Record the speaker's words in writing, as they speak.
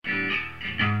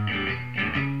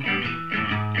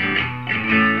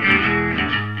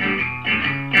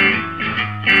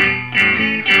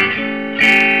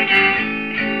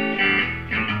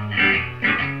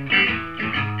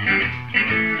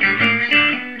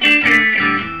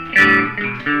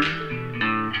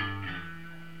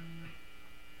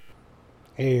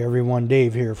everyone.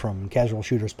 Dave here from Casual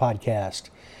Shooters Podcast.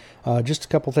 Just a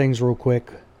couple things real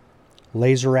quick.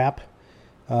 Laser app.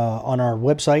 On our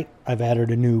website, I've added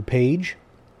a new page.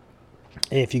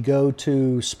 If you go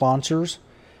to sponsors,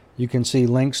 you can see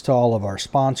links to all of our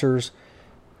sponsors.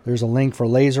 There's a link for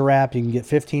Laser app. You can get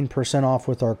 15% off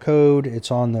with our code. It's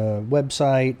on the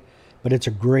website, but it's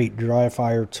a great dry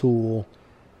fire tool.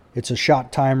 It's a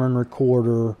shot timer and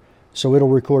recorder. So it'll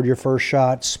record your first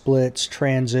shot, splits,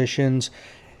 transitions.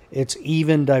 It's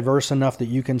even diverse enough that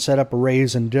you can set up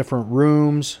arrays in different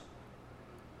rooms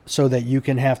so that you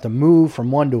can have to move from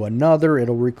one to another.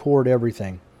 It'll record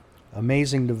everything.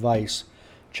 Amazing device.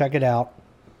 Check it out.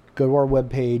 Go to our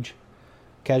webpage,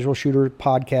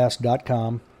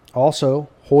 casualshooterpodcast.com. Also,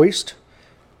 Hoist.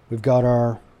 We've got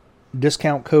our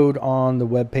discount code on the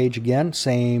webpage again,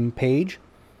 same page.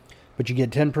 But you get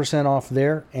 10% off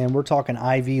there, and we're talking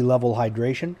IV level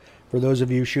hydration for those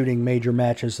of you shooting major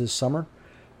matches this summer.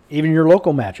 Even your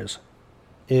local matches.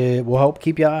 It will help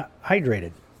keep you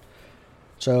hydrated.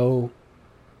 So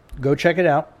go check it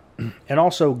out. And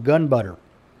also Gun Butter.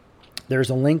 There's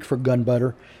a link for Gun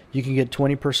Butter. You can get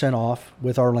 20% off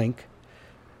with our link.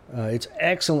 It's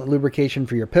excellent lubrication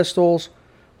for your pistols.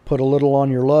 Put a little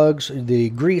on your lugs. The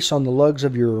grease on the lugs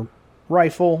of your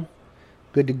rifle.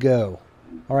 Good to go.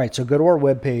 All right, so go to our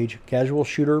webpage,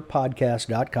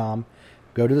 casualshooterpodcast.com.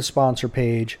 Go to the sponsor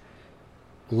page.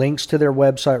 Links to their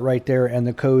website right there, and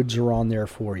the codes are on there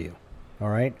for you. All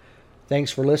right?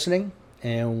 Thanks for listening,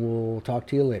 and we'll talk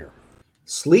to you later.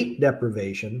 Sleep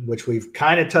deprivation, which we've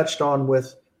kind of touched on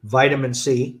with vitamin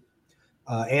C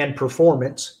and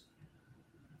performance.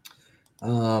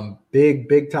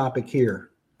 Big topic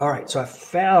here. All right, so I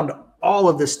found all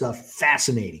of this stuff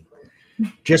fascinating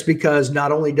just because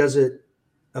not only does it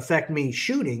affect me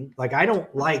shooting, like I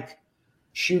don't like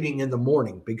shooting in the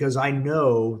morning because I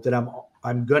know that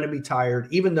I'm going to be tired,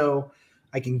 even though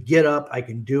I can get up, I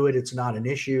can do it. It's not an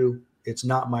issue. It's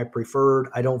not my preferred.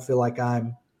 I don't feel like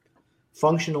I'm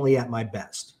functionally at my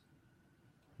best.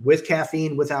 With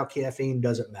caffeine, without caffeine,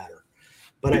 doesn't matter.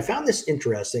 But I found this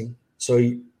interesting.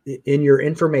 So in your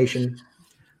information,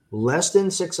 less than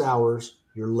 6 hours,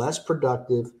 you're less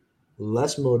productive,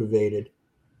 less motivated,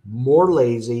 more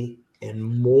lazy, and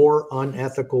more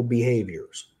unethical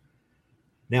behaviors.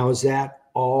 Now, is that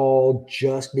all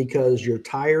just because you're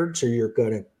tired, so you're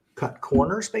going to cut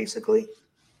corners, basically?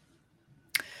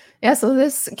 Yeah, so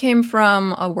this came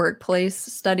from a workplace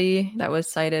study that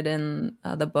was cited in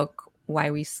the book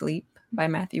Why We Sleep by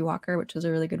Matthew Walker, which is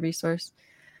a really good resource.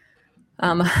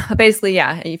 Basically,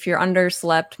 yeah, if you're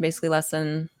underslept, basically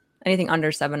anything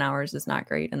under 7 hours is not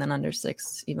great, and then under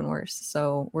 6, even worse.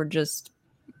 So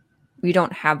we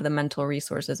don't have the mental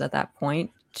resources at that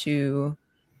point to,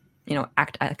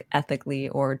 act ethically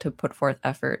or to put forth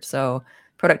effort. So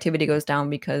productivity goes down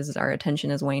because our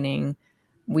attention is waning.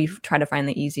 We try to find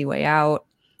the easy way out.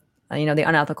 The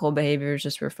unethical behaviors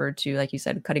just referred to, like you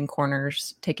said, cutting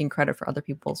corners, taking credit for other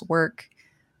people's work,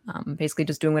 basically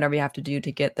just doing whatever you have to do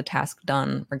to get the task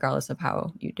done, regardless of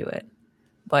how you do it.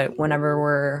 But whenever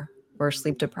we're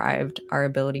sleep deprived, our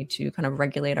ability to kind of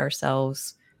regulate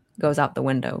ourselves goes out the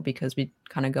window because we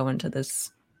kind of go into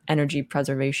this energy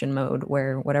preservation mode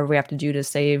where whatever we have to do to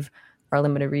save our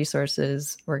limited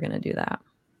resources, we're going to do that.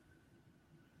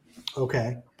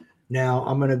 Okay. Now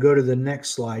I'm going to go to the next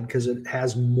slide because it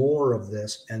has more of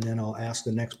this, and then I'll ask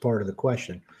the next part of the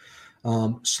question.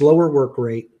 Slower work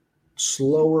rate,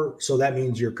 slower. So that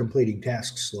means you're completing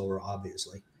tasks slower,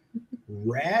 obviously.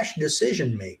 Rash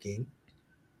decision making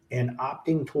and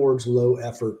opting towards low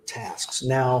effort tasks.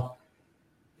 Now,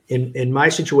 in my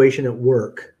situation at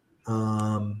work,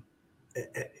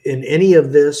 in any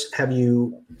of this,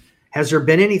 has there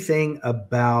been anything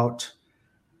about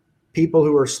people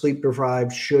who are sleep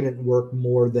deprived shouldn't work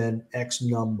more than X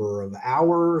number of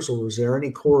hours, or is there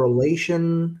any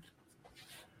correlation?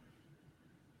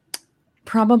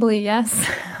 Probably yes.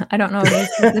 I don't know any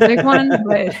specific one,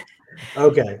 but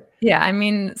okay. Yeah, I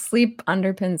mean, sleep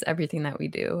underpins everything that we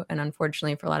do. And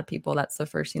unfortunately, for a lot of people, that's the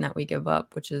first thing that we give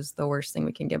up, which is the worst thing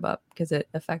we can give up because it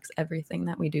affects everything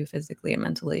that we do physically and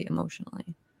mentally,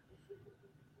 emotionally.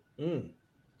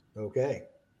 Okay.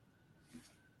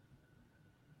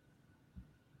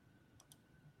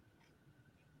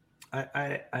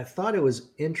 I thought it was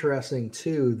interesting,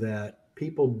 too, that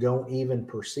people don't even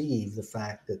perceive the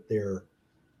fact that they're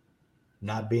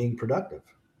not being productive.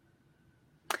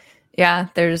 Yeah,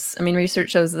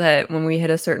 research shows that when we hit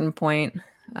a certain point,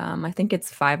 I think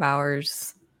it's 5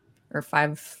 hours or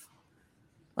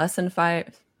less than 5,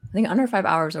 I think under 5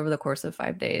 hours over the course of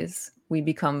 5 days, we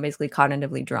become basically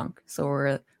cognitively drunk. So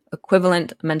we're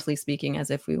equivalent, mentally speaking, as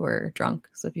if we were drunk.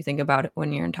 So if you think about it,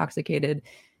 when you're intoxicated,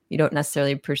 you don't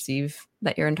necessarily perceive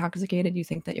that you're intoxicated. You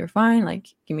think that you're fine. Like,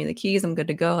 give me the keys, I'm good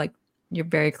to go. Like, you're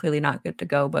very clearly not good to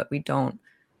go, but we don't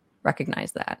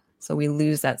recognize that. So we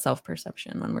lose that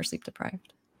self-perception when we're sleep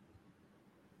deprived.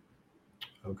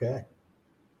 Okay.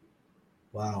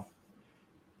 Wow.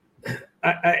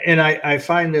 I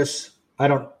find this, I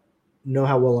don't know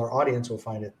how well our audience will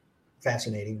find it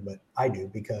fascinating, but I do,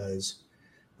 because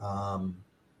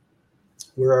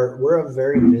we're a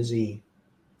very busy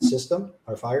system.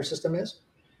 Our fire system is.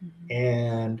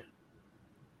 And,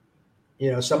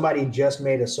 somebody just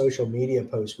made a social media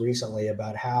post recently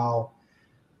about how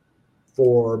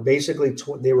for basically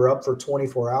they were up for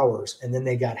 24 hours and then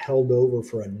they got held over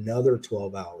for another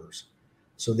 12 hours.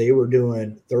 So they were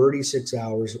doing 36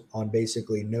 hours on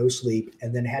basically no sleep,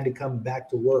 and then had to come back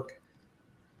to work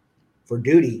for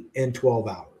duty in 12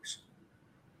 hours.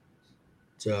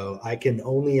 So I can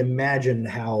only imagine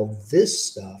how this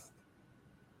stuff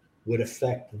would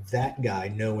affect that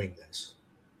guy knowing this.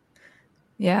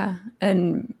 Yeah.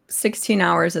 And 16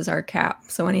 hours is our cap.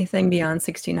 So anything beyond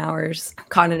 16 hours,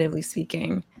 cognitively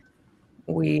speaking,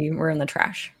 we're in the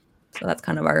trash. So that's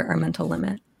kind of our mental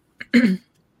limit.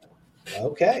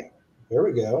 Okay, here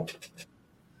we go.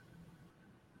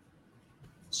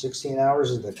 16 hours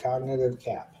is the cognitive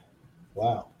cap.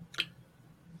 Wow.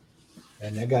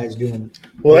 And that guy's doing...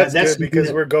 Well, that's good,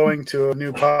 because we're going to a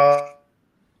new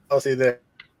policy that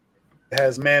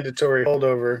has mandatory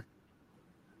holdover.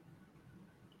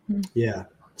 Yeah.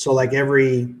 So like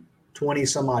every 20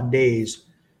 some odd days,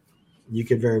 you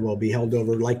could very well be held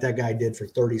over like that guy did for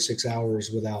 36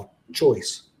 hours without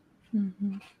choice.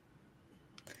 Mm-hmm.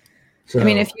 So, I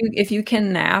mean, if you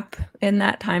can nap in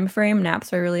that time frame,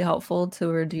 naps are really helpful to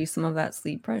reduce some of that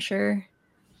sleep pressure.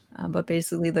 But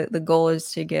basically, the goal is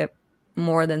to get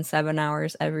more than 7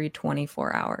 hours every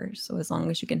 24 hours. So as long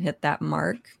as you can hit that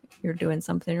mark, you're doing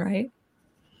something right.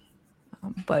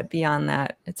 But beyond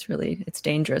that, it's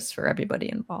dangerous for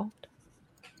everybody involved.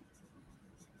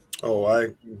 Oh, I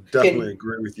definitely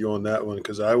agree with you on that one,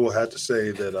 because I will have to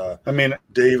say that I mean,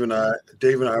 Dave and I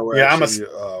were actually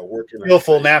working.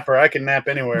 Skillful napper. I can nap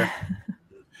anywhere.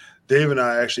 Dave and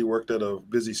I actually worked at a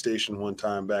busy station one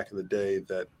time back in the day.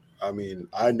 That, I mean,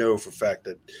 I know for a fact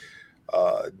that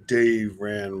Dave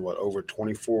ran over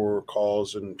 24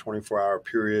 calls in a 24-hour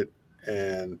period,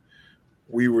 and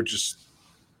we were just,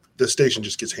 the station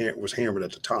just was hammered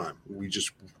at the time. We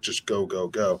just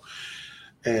go,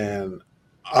 and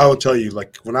I will tell you,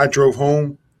 like, when I drove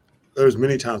home, there was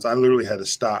many times I literally had to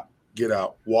stop, get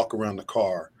out, walk around the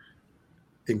car,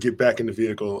 and get back in the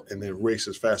vehicle, and then race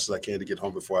as fast as I can to get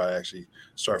home before I actually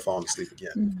start falling asleep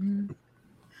again. Mm-hmm.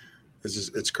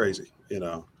 It's crazy,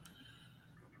 Yeah,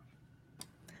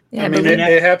 I mean,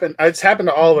 it happened. It's happened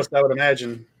to all of us, I would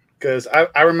imagine, because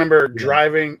I remember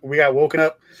driving. We got woken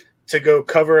up to go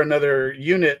cover another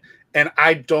unit, and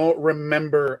I don't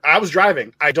remember. I was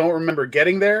driving. I don't remember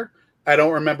getting there. I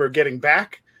don't remember getting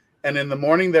back. And in the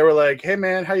morning, they were like, "Hey,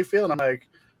 man, how you feeling?" I'm like,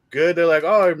 "Good." They're like,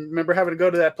 "Oh, I remember having to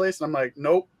go to that place." And I'm like,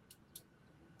 "Nope."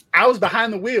 I was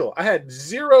behind the wheel. I had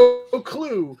zero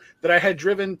clue that I had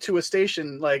driven to a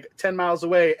station like 10 miles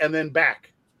away and then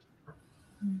back.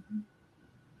 Mm-hmm.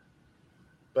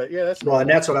 But yeah, that's well, and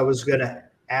that's what I was going to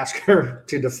ask her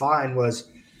to define, was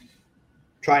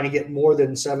trying to get more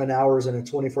than 7 hours in a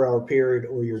 24-hour period,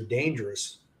 or you're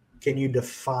dangerous. Can you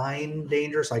define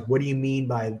dangerous? Like, what do you mean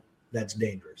by that's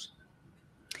dangerous?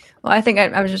 Well, I think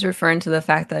I was just referring to the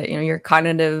fact that, your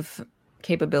cognitive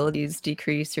capabilities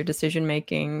decrease, your decision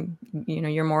making,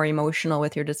 you're more emotional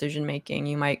with your decision making.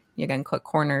 You might, again, cut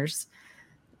corners.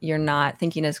 You're not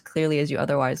thinking as clearly as you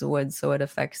otherwise would. So it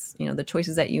affects, the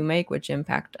choices that you make, which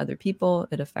impact other people.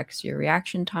 It affects your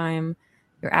reaction time,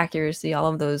 your accuracy, all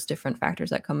of those different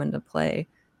factors that come into play.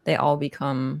 They all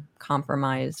become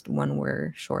compromised when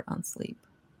we're short on sleep.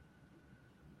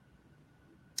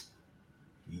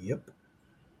 Yep.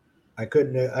 I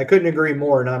couldn't agree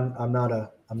more. And I'm not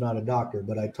a doctor,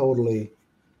 but I totally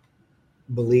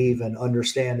believe and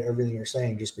understand everything you're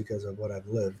saying just because of what I've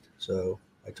lived. So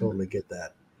I totally get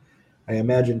that. I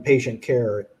imagine patient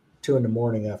care at 2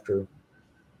 a.m. after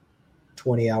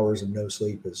 20 hours of no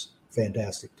sleep is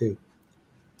fantastic too.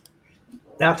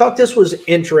 Now, I thought this was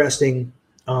interesting.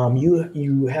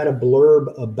 You had a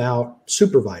blurb about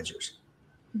supervisors,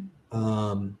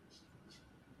 and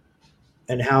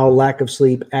how lack of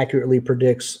sleep accurately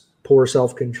predicts poor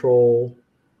self-control,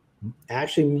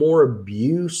 actually more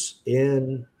abuse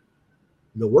in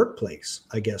the workplace,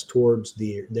 I guess, towards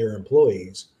their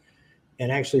employees,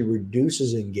 and actually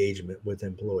reduces engagement with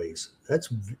employees.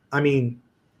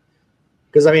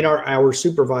 Because I mean, our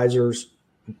supervisors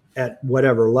at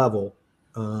whatever level,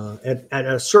 at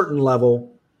a certain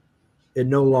level, it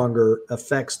no longer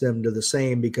affects them to the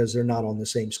same because they're not on the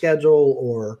same schedule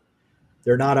or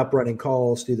they're not up running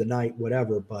calls through the night,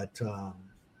 whatever. But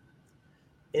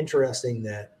interesting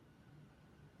that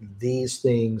these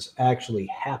things actually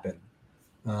happen.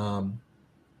 I'm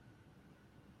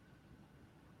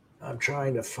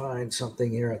trying to find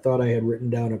something here. I thought I had written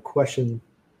down a question.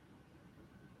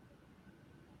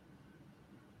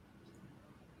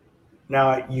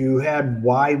 Now, you had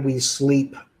Why We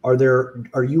Sleep. Are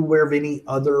you aware of any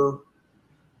other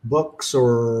books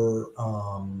or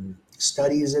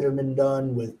studies that have been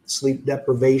done with sleep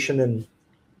deprivation and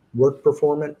work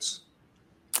performance?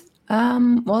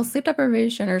 Well, sleep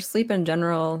deprivation or sleep in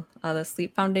general, the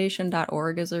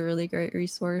sleepfoundation.org is a really great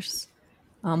resource.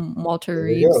 Walter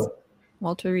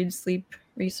Reed's sleep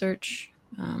research.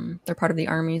 They're part of the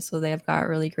Army, so they have got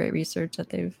really great research that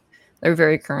they're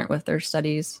very current with their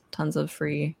studies. Tons of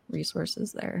free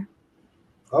resources there.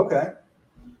 Okay.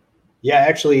 Yeah,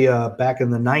 actually, back in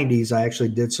the 90s, I actually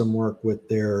did some work with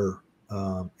their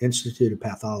Institute of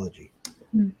Pathology.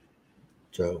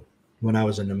 So when I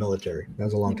was in the military, that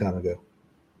was a long time ago.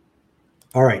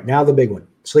 All right, now the big one: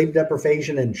 sleep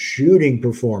deprivation and shooting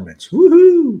performance.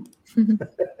 Woohoo!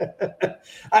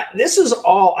 This is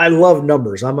all. I love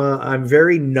numbers. I'm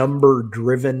very number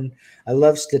driven. I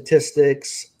love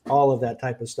statistics, all of that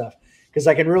type of stuff, because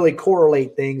I can really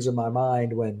correlate things in my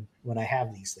mind when I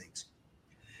have these things.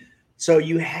 So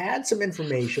you had some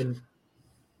information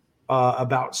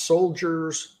about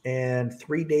soldiers and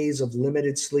 3 days of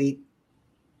limited sleep.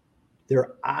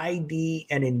 Their ID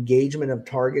and engagement of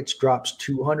targets drops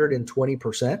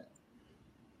 220%.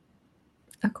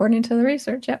 According to the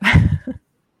research, yep.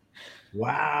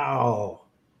 Wow.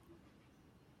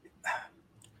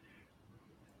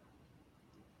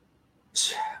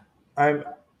 I'm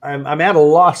at a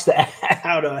loss to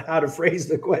how to phrase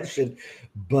the question,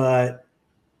 but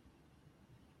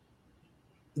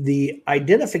the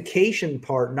identification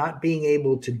part, not being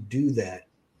able to do that,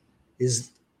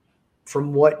 is,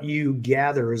 from what you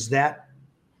gather, is that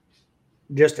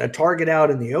just a target out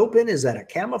in the open? Is that a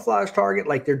camouflage target?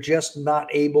 Like they're just not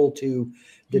able to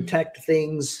detect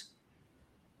things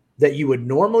that you would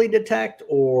normally detect,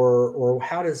 or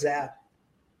how does that?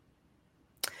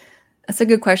 That's a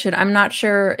good question. I'm not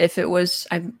sure if it was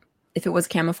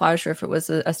camouflage or if it was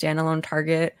a standalone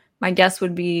target. My guess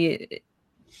would be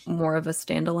more of a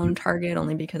standalone target,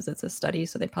 only because it's a study,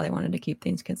 so they probably wanted to keep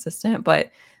things consistent.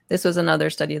 But this was another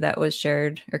study that was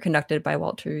shared or conducted by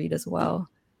Walter Reed as well.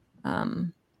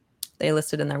 They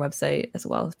listed in their website as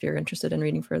well if you're interested in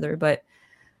reading further. But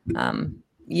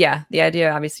yeah, the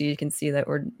idea, obviously, you can see that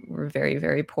we're very,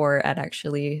 very poor at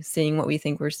actually seeing what we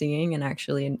think we're seeing and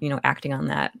actually, acting on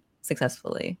that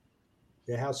successfully.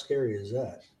 Yeah, how scary is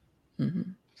that?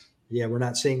 Mm-hmm. Yeah, we're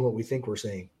not seeing what we think we're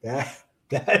seeing.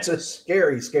 That's a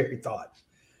scary, scary thought.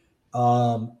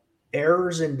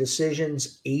 Errors in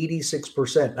decisions,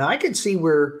 86%. Now, I can see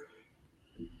where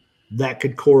that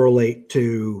could correlate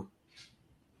to,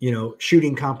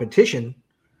 shooting competition,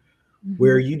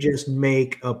 where you just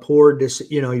make a poor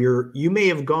decision. You may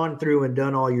have gone through and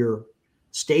done all your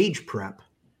stage prep,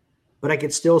 but I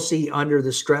could still see, under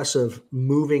the stress of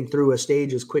moving through a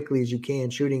stage as quickly as you can,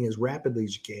 shooting as rapidly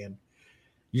as you can,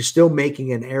 you're still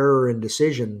making an error in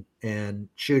decision and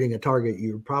shooting a target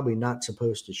you're probably not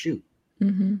supposed to shoot.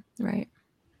 Mm-hmm. Right.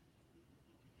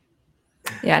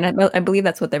 Yeah, and I believe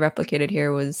that's what they replicated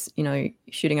here was,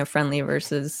 shooting a friendly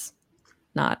versus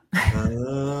not.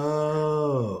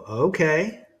 Oh,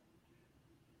 okay.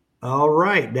 All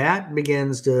right. That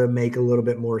begins to make a little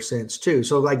bit more sense too.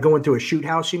 So like going through a shoot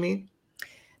house, you mean?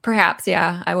 Perhaps,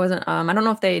 yeah. I wasn't, I don't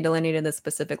know if they delineated the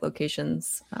specific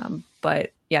locations,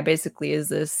 but yeah, basically, is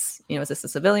this a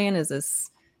civilian? Is this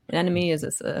an enemy? Is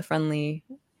this a friendly?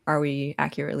 Are we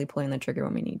accurately pulling the trigger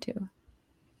when we need to?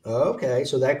 Okay.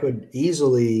 So that could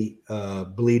easily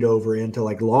bleed over into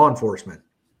like law enforcement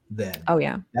then. Oh,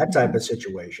 yeah. That type of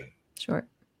situation. Sure.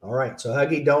 All right. So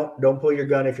Huggy, don't pull your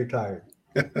gun if you're tired.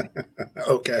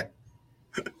 Okay.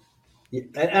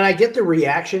 And I get the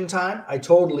reaction time. I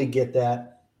totally get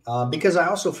that. Because I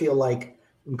also feel like,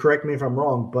 and correct me if I'm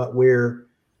wrong, but we're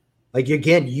like,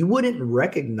 again, you wouldn't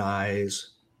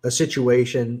recognize a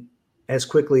situation as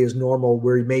quickly as normal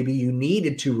where maybe you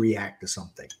needed to react to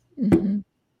something. Mm-hmm.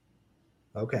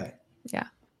 Okay. Yeah.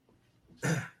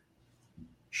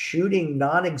 Shooting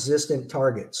non-existent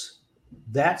targets.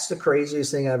 That's the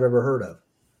craziest thing I've ever heard of.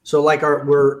 So like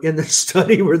we're in the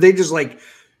study where they just like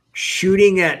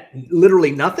shooting at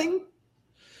literally nothing?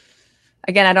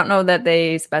 Again, I don't know that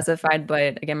they specified,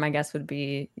 but again, my guess would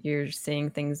be you're seeing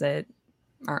things that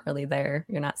aren't really there.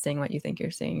 You're not seeing what you think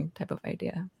you're seeing type of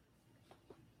idea.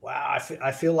 Wow,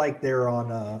 I feel like they're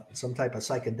on some type of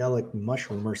psychedelic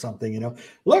mushroom or something, you know.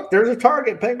 Look, there's a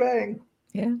target, bang, bang.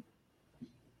 Yeah.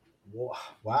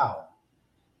 Wow.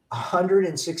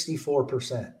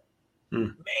 164%.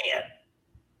 Man.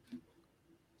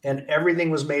 And everything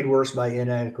was made worse by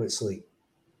inadequate sleep.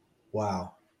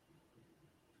 Wow.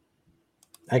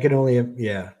 I can only,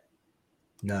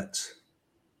 nuts.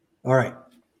 All right.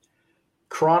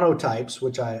 Chronotypes,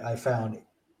 which I found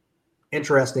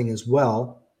interesting as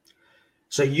well.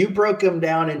 So you broke them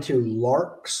down into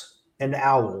larks and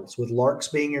owls, with larks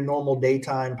being your normal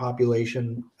daytime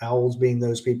population, owls being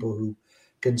those people who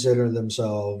consider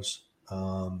themselves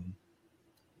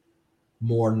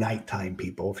more nighttime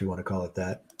people, if you want to call it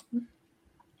that.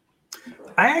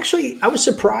 I was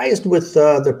surprised with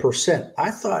the percent.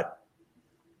 I thought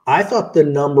the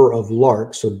number of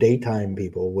larks, so daytime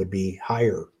people, would be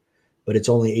higher, but it's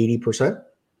only 80%.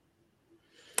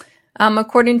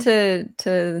 According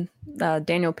to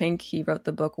Daniel Pink, he wrote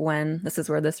the book When. This is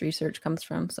where this research comes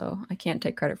from, so I can't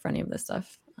take credit for any of this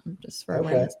stuff, just for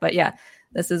awareness. But yeah,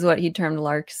 this is what he termed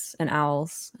larks and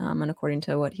owls, and according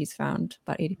to what he's found,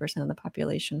 about 80% of the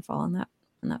population fall in that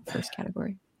first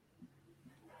category.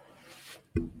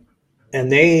 And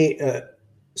they,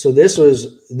 so this is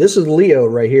Leo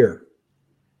right here,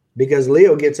 because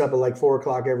Leo gets up at like 4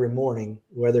 o'clock every morning,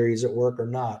 whether he's at work or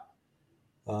not.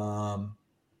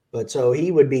 But so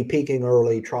he would be peaking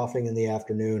early, troughing in the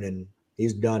afternoon, and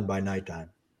he's done by nighttime.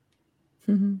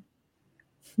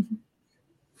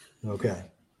 Okay.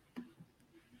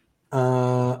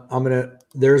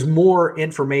 There's more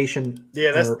information.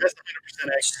 Yeah, that's 100%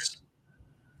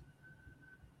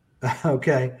 accurate.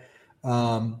 Okay.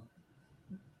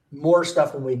 More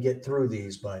stuff when we get through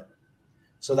these, but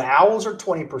so the owls are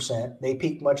 20%. They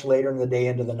peak much later in the day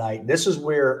into the night. This is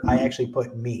where I actually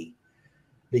put me,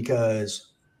 because,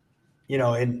 you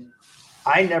know, and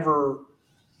I never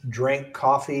drank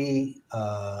coffee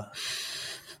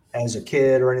as a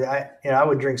kid or anything. I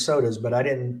would drink sodas, but I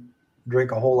didn't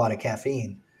drink a whole lot of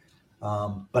caffeine.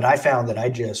 But I found that I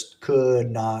just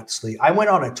could not sleep. I went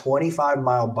on a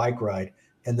 25-mile bike ride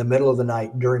in the middle of the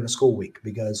night during the school week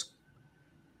because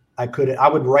I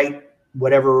would write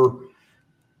whatever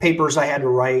papers I had to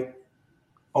write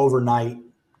overnight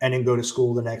and then go to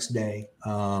school the next day.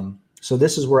 So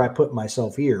this is where I put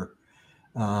myself here.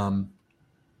 But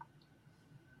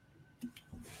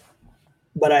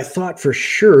I thought for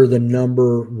sure the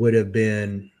number would have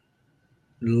been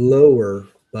lower,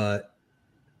 but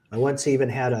I once even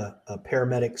had a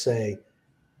paramedic say,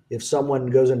 if someone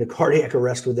goes into cardiac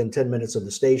arrest within 10 minutes of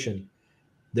the station,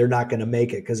 they're not going to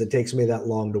make it because it takes me that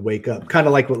long to wake up. Kind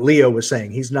of like what Leo was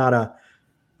saying. He's not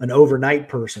an overnight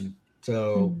person.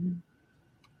 So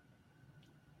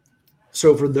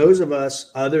for those of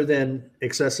us, other than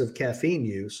excessive caffeine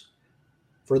use,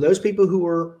 for those people who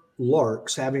are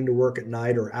larks having to work at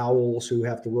night or owls who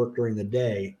have to work during the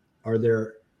day,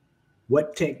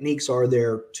 what techniques are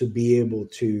there to be able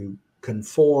to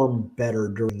conform better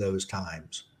during those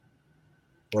times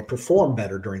or perform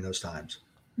better during those times?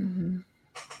 Mm-hmm.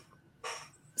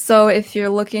 So if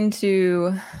you're working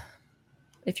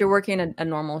a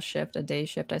normal shift, a day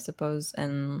shift, I suppose,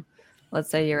 and let's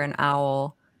say you're an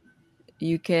owl,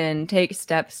 you can take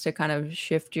steps to kind of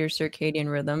shift your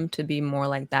circadian rhythm to be more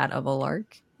like that of a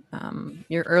lark.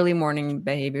 Your early morning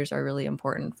behaviors are really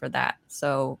important for that.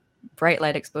 So bright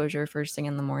light exposure first thing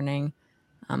in the morning,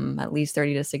 at least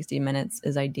 30 to 60 minutes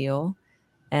is ideal.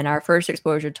 And our first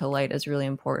exposure to light is really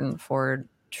important for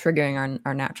triggering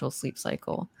our natural sleep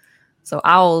cycle. So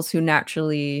owls who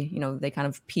naturally, they kind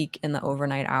of peak in the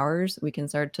overnight hours, we can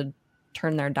start to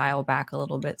turn their dial back a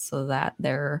little bit so that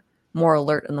they're more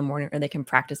alert in the morning, or they can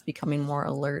practice becoming more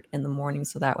alert in the morning.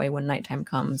 So that way when nighttime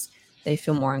comes, they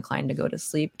feel more inclined to go to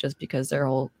sleep just because their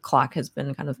whole clock has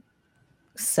been kind of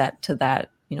set to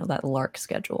that, that lark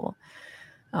schedule.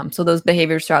 So those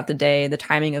behaviors throughout the day, the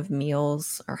timing of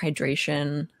meals, our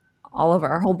hydration, all of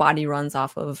our whole body runs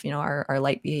off of, our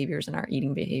light behaviors and our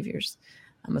eating behaviors,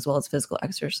 as well as physical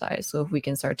exercise. So if we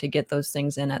can start to get those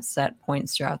things in at set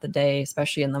points throughout the day,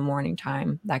 especially in the morning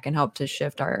time, that can help to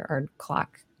shift our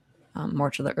clock more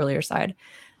to the earlier side.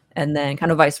 And then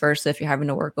kind of vice versa, if you're having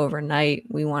to work overnight,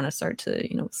 we want to start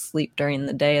to, sleep during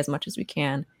the day as much as we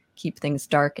can, keep things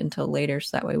dark until later.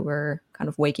 So that way we're kind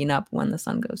of waking up when the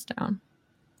sun goes down.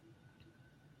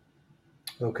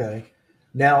 Okay.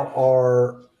 Now,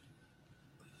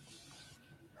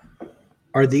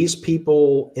 are these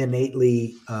people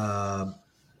innately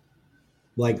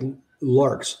like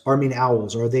larks? Or, I mean,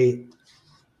 owls? Are they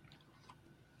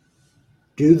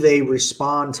do they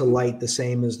respond to light the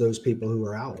same as those people who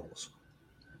are owls?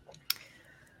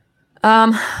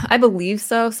 I believe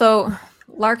so. So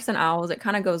larks and owls, it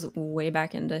kind of goes way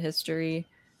back into history.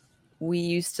 We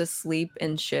used to sleep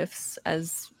in shifts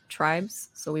as tribes.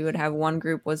 So we would have one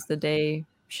group was the day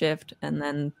shift, and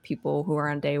then people who are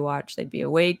on day watch, they'd be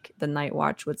awake, the night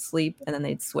watch would sleep, and then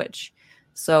they'd switch.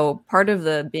 So part of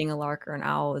the being a lark or an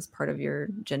owl is part of your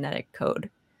genetic code.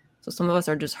 So some of us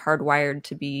are just hardwired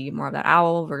to be more of that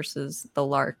owl versus the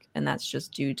lark, and that's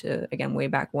just due to, again, way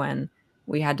back when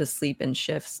we had to sleep in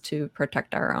shifts to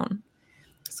protect our own.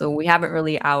 So we haven't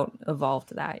really out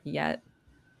evolved that yet.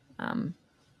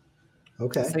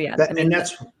 Okay. So yeah, And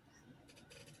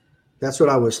that's what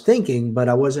I was thinking, but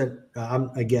I wasn't.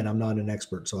 I'm not an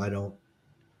expert, so I don't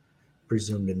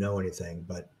presume to know anything.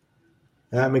 But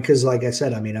I mean, because like I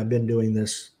said, I mean, I've been doing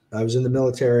this. I was in the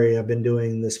military. I've been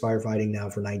doing this firefighting now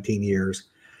for 19 years.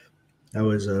 I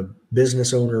was a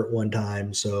business owner at one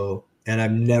time, and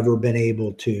I've never been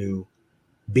able to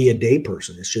be a day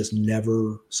person. It's just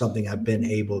never something I've been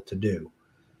able to do.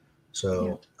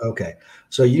 So, okay.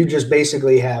 So you just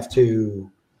basically have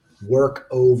to work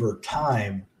over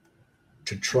time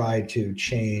to try to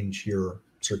change your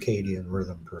circadian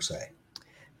rhythm per se.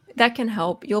 That can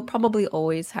help. You'll probably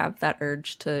always have that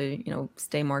urge to,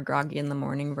 stay more groggy in the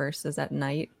morning versus at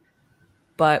night.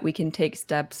 But we can take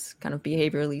steps, kind of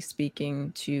behaviorally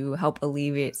speaking, to help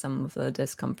alleviate some of the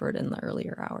discomfort in the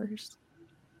earlier hours.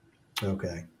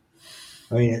 Okay.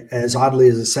 I mean, as oddly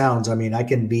as it sounds, I mean, I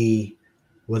can be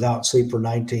without sleep for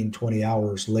 19, 20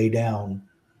 hours, lay down,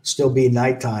 still be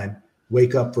nighttime,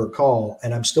 wake up for a call,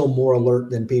 and I'm still more alert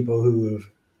than people who have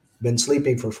been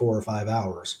sleeping for 4 or 5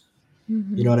 hours.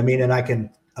 Mm-hmm. You know what I mean? And I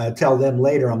can tell them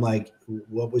later, I'm like,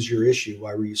 what was your issue?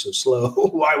 Why were you so slow?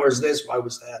 Why was this? Why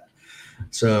was that?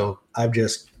 So I've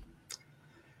just,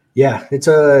 it's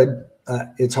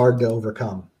hard to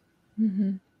overcome.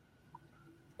 Mm-hmm.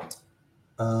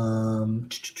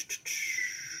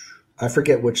 I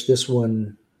forget which this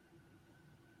one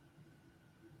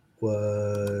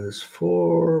was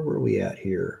for. Where are we at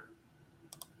here?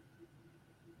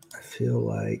 I feel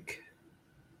like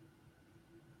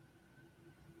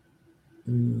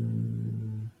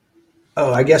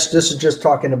I guess this is just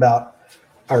talking about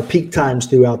our peak times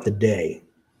throughout the day.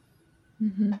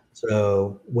 Mm-hmm.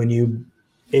 So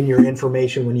in your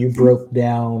information, when you broke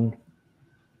down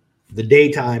the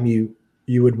daytime, you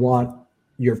would want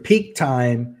your peak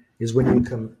time is when you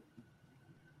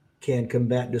can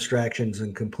combat distractions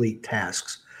and complete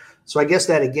tasks. So I guess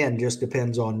that again just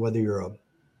depends on whether you're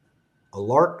a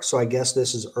lark. So I guess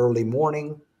this is early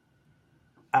morning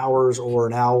hours, or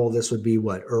an owl. This would be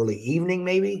what, early evening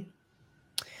maybe?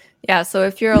 Yeah. So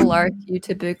if you're a lark, you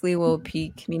typically will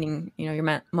peak, meaning,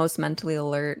 you're most mentally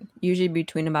alert, usually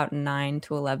between about 9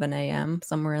 to 11 a.m.,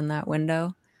 somewhere in that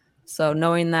window. So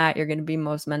knowing that you're going to be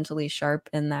most mentally sharp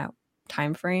in that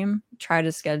time frame, try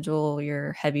to schedule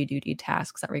your heavy duty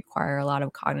tasks that require a lot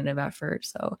of cognitive effort.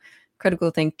 So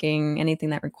critical thinking,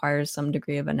 anything that requires some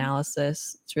degree of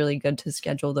analysis, it's really good to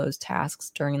schedule those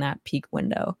tasks during that peak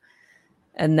window.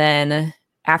 And then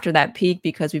after that peak,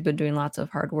 because we've been doing lots of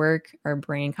hard work, our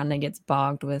brain kind of gets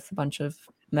bogged with a bunch of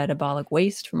metabolic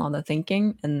waste from all the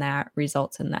thinking, and that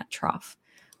results in that trough.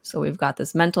 So we've got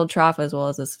this mental trough as well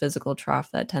as this physical trough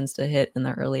that tends to hit in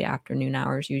the early afternoon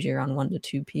hours, usually around 1 to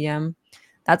 2 p.m.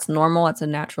 That's normal. It's a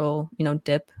natural,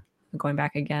 dip. Going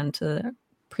back again to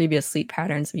previous sleep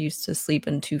patterns, we used to sleep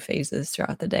in 2 phases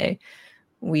throughout the day.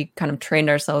 We kind of trained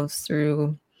ourselves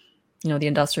through, the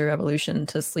Industrial Revolution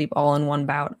to sleep all in one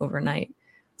bout overnight.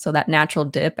 So that natural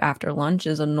dip after lunch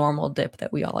is a normal dip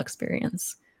that we all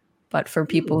experience. But for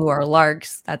people who are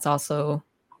larks, that's also,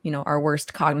 our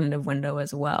worst cognitive window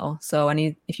as well. So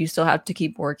if you still have to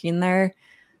keep working there,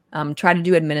 try to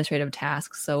do administrative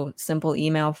tasks. So simple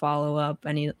email follow-up,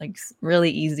 any like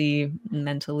really easy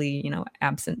mentally,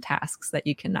 absent tasks that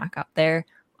you can knock out there.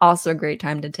 Also a great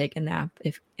time to take a nap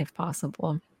if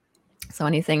possible. So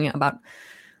anything about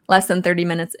less than 30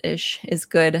 minutes ish is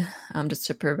good, just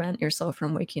to prevent yourself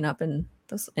from waking up in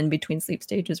those in between sleep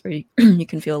stages where you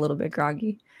can feel a little bit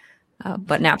groggy.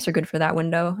 But naps are good for that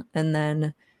window. And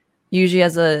then usually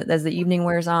as the evening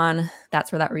wears on,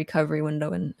 that's where that recovery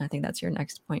window, and I think that's your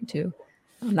next point too.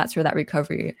 That's where that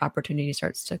recovery opportunity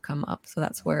starts to come up. So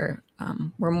that's where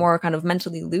we're more kind of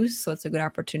mentally loose. So it's a good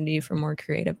opportunity for more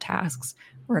creative tasks.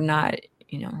 We're not,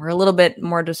 we're a little bit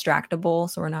more distractible,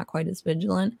 so we're not quite as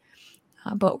vigilant.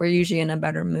 But we're usually in a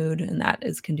better mood, and that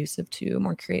is conducive to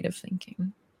more creative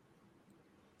thinking.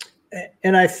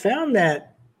 And I found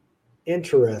that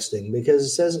interesting because it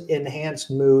says enhanced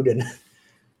mood, and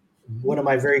one of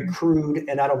my very crude,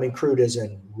 and I don't mean crude as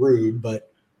in rude,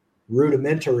 but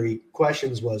rudimentary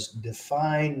questions was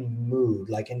define mood,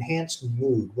 like enhanced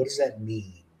mood. What does that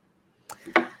mean?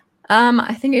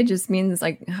 I think it just means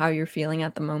like how you're feeling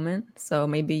at the moment. So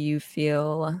maybe you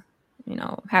feel,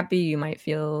 happy. You might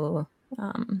feel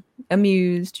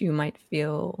amused. You might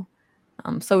feel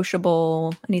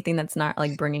sociable. Anything that's not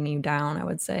like bringing you down, I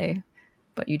would say.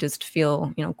 But you just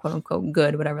feel, quote unquote,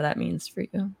 good, whatever that means for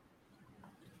you.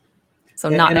 So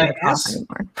not in the trough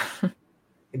anymore.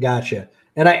 Gotcha.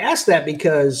 And I asked that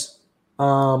because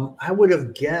I would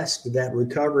have guessed that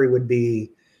recovery would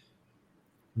be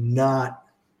not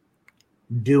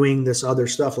doing this other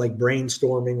stuff like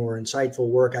brainstorming or insightful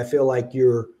work. I feel like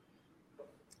you've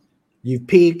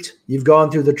peaked, you've gone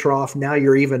through the trough. Now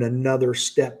you're even another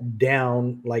step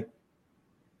down, like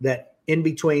that in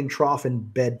between trough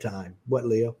and bedtime. What,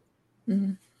 Leo?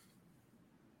 Mm-hmm.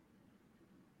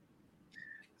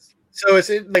 So it's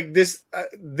like this.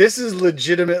 This is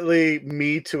legitimately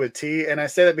me to a T, and I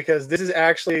say that because this is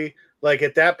actually like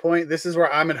at that point. This is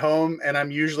where I'm at home, and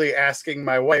I'm usually asking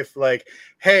my wife, like,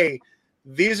 "Hey,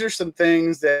 these are some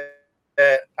things that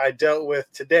I dealt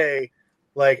with today,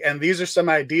 like, and these are some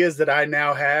ideas that I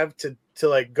now have to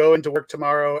like go into work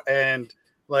tomorrow and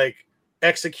like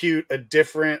execute a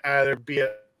different, either be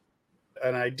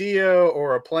an idea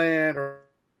or a plan or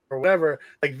whatever."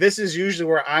 Like, this is usually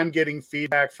where I'm getting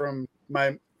feedback from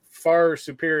my far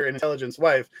superior intelligence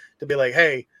wife to be like,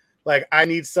 "Hey, like I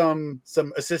need some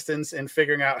assistance in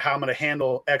figuring out how I'm going to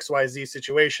handle XYZ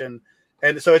situation."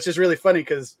 And so it's just really funny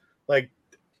because like,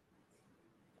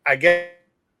 I guess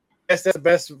that's the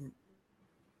best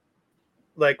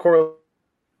like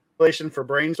correlation for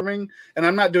brainstorming. And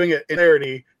I'm not doing it in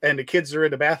clarity and the kids are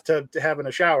in the bathtub to having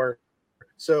a shower.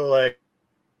 So like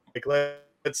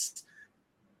let's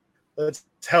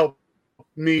help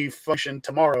me function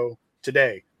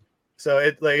today. So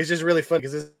it's just really fun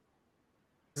because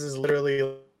this is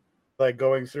literally like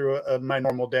going through my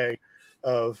normal day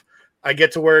of I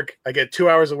get to work, I get 2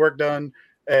 hours of work done,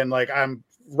 and like I'm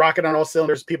rocking on all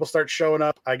cylinders. People start showing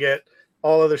up. I get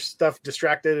all other stuff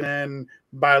distracted, and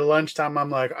by lunchtime I'm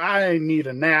like, I need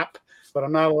a nap, but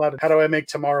I'm not allowed to. How do I make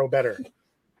tomorrow better?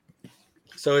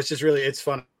 So it's just really, it's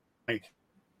funny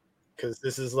because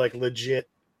this is like legit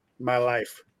my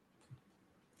life.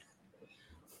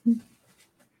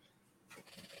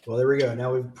 Well, there we go.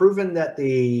 Now we've proven that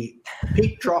the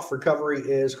peak trough recovery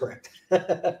is correct.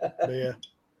 Yeah.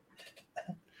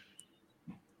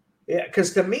 Yeah,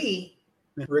 because to me,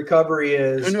 recovery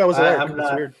is. Who knew I was alive? I'm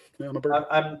not. Weird.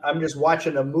 I'm just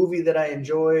watching a movie that I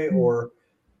enjoy, or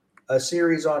a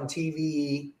series on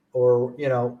TV, or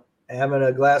having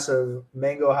a glass of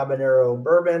mango habanero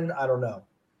bourbon. I don't know,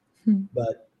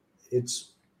 but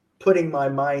it's putting my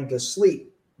mind to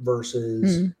sleep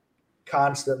versus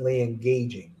constantly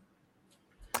engaging.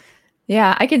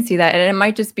 Yeah, I can see that. And it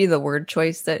might just be the word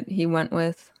choice that he went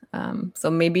with. So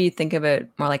maybe think of it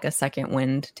more like a second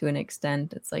wind to an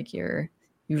extent. It's like you've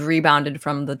rebounded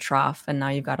from the trough and now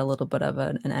you've got a little bit of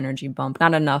an energy bump.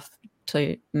 Not enough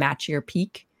to match your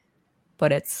peak,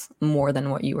 but it's more than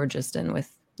what you were just in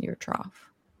with your trough.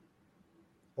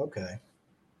 Okay.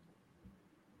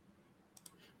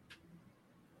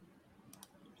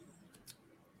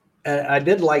 And I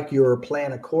did like your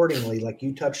plan accordingly, like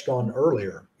you touched on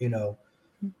earlier.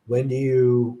 When do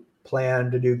you plan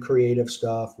to do creative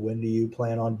stuff? When do you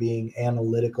plan on being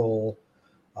analytical?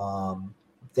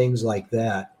 Things like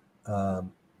that.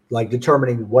 Like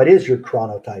determining what is your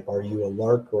chronotype. Are you a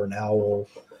lark or an owl?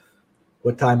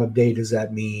 What time of day does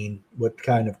that mean? What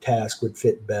kind of task would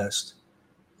fit best?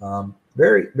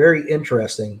 Very, very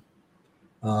interesting.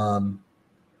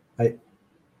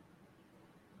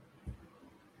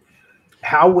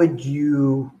 How would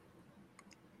you,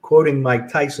 quoting Mike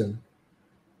Tyson,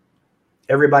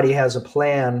 everybody has a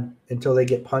plan until they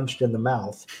get punched in the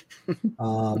mouth.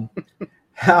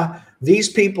 How these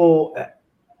people,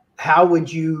 how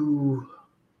would you,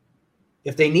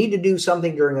 if they need to do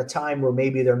something during a time where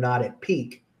maybe they're not at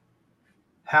peak,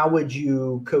 how would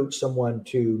you coach someone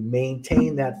to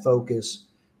maintain that focus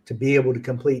to be able to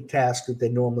complete tasks that they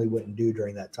normally wouldn't do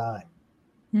during that time?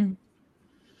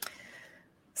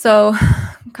 So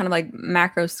kind of like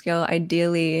macro scale,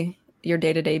 ideally your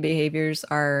day-to-day behaviors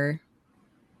are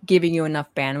giving you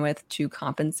enough bandwidth to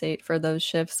compensate for those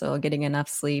shifts. So getting enough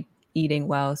sleep, eating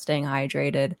well, staying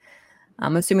hydrated.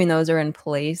 Assuming those are in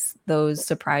place, those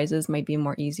surprises might be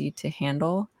more easy to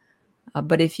handle.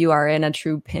 But if you are in a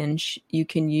true pinch, you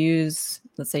can use,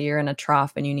 let's say you're in a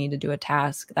trough and you need to do a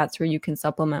task. That's where you can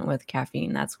supplement with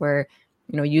caffeine. That's where,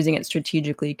 using it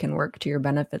strategically can work to your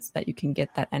benefits, that you can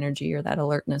get that energy or that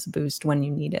alertness boost when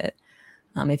you need it.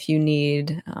 If you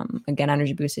need, again,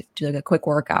 energy boost, if you do like a quick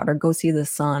workout or go see the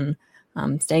sun,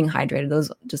 staying hydrated,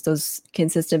 those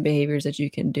consistent behaviors that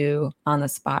you can do on the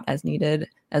spot as needed,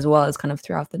 as well as kind of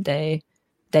throughout the day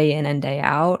in and day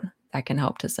out, that can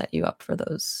help to set you up for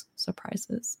those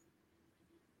surprises.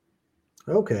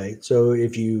 Okay. So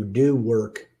if you do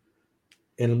work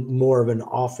in more of an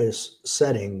office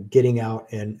setting, getting out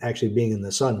and actually being in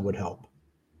the sun would help.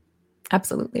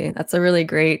 Absolutely. That's a really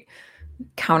great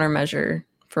countermeasure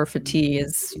for fatigue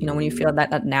is, when you feel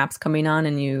that nap's coming on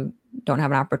and you don't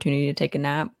have an opportunity to take a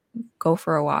nap, go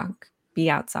for a walk, be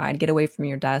outside, get away from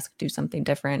your desk, do something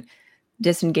different,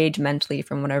 disengage mentally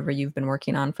from whatever you've been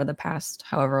working on for the past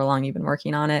however long you've been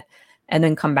working on it, and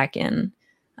then come back in.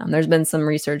 There's been some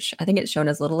research, I think it's shown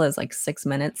as little as like 6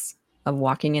 minutes of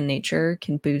walking in nature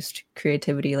can boost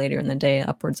creativity later in the day,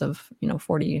 upwards of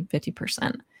 40,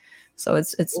 50%. So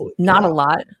it's not a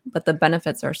lot, but the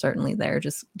benefits are certainly there.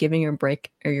 Just giving your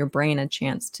brain a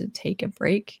chance to take a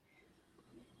break.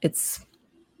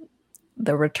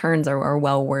 The returns are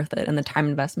well worth it, and the time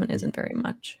investment isn't very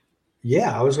much.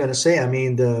 Yeah, I was going to say, I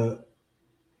mean, the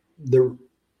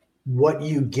what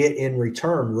you get in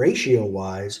return ratio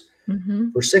wise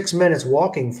for 6 minutes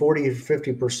walking, 40 to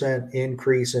 50%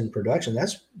 increase in production.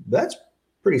 That's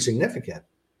pretty significant.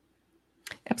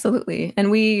 Absolutely.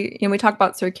 And we talk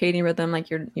about circadian rhythm, like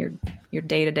your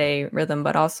day-to-day rhythm,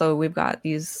 but also we've got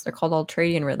they're called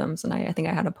ultradian rhythms. And I think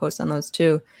I had a post on those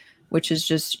too, which is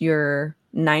just your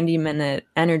 90-minute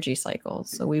energy cycles.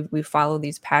 So we follow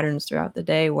these patterns throughout the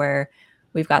day where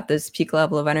we've got this peak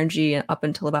level of energy up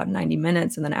until about 90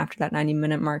 minutes. And then after that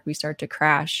 90-minute mark, we start to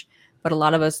crash. But a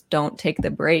lot of us don't take the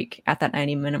break at that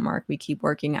 90-minute mark. We keep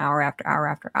working hour after hour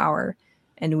after hour.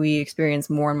 And we experience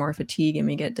more and more fatigue, and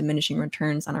we get diminishing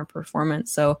returns on our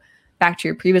performance. So back to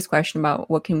your previous question about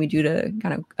what can we do to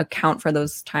kind of account for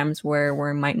those times where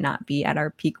we might not be at our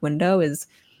peak window is,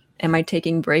 am I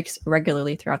taking breaks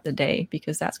regularly throughout the day?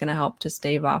 Because that's going to help to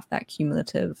stave off that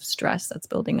cumulative stress that's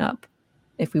building up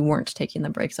if we weren't taking the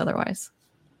breaks otherwise.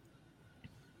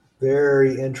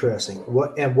 Very interesting.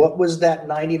 What was that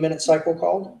 90-minute cycle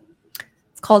called?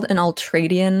 It's called an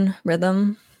ultradian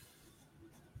rhythm.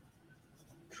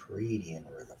 Ultradian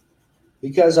rhythm.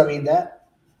 Because I mean that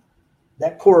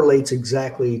correlates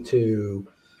exactly to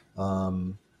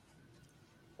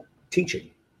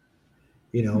teaching.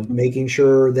 Making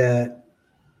sure that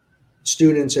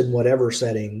students in whatever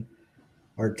setting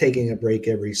are taking a break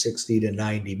every 60 to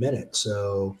 90 minutes.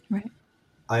 So right.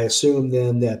 I assume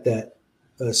then that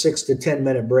 6 to 10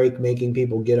 minute break, making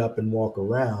people get up and walk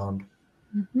around,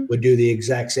 would do the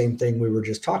exact same thing we were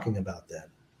just talking about then.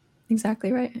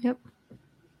 Exactly right. Yep.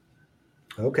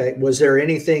 Okay. Was there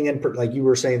anything like you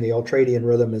were saying, the ultradian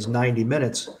rhythm is 90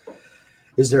 minutes.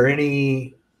 Is there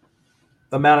any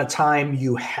amount of time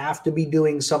you have to be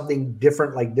doing something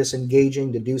different, like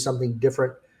disengaging, to do something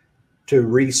different to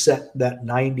reset that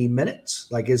 90 minutes?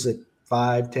 Like, is it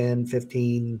 5, 10,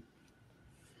 15?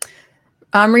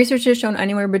 Research has shown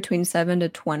anywhere between 7 to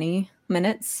 20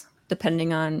 minutes,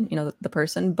 depending on, the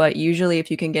person. But usually if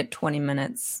you can get 20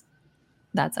 minutes,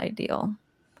 that's ideal.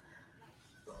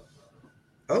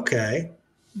 Okay.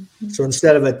 So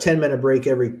instead of a 10-minute break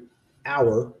every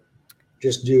hour,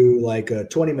 just do like a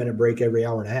 20-minute break every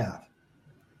hour and a half.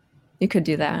 You could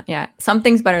do that. Yeah.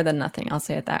 Something's better than nothing. I'll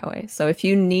say it that way. So if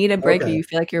you need a break or you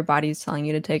feel like your body's telling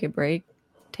you to take a break,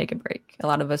 take a break. A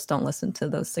lot of us don't listen to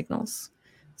those signals.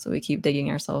 So we keep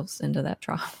digging ourselves into that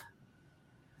trough.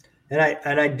 And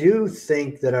I do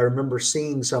think that I remember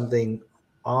seeing something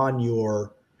on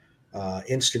your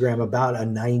Instagram about a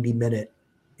 90-minute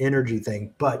energy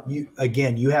thing, but you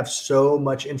have so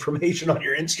much information on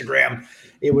your Instagram.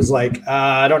 It was like,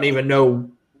 I don't even know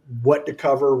what to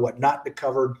cover, what not to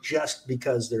cover, just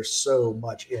because there's so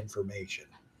much information.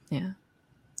 Yeah.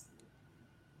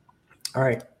 All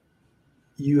right.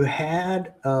 You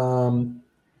had on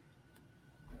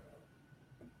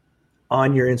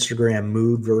your Instagram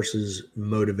mood versus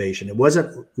motivation. It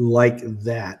wasn't like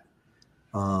that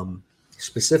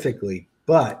specifically,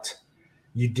 but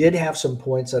you did have some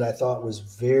points that I thought was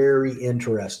very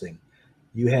interesting.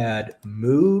 You had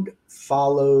mood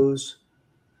follows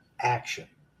action,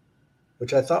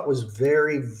 which I thought was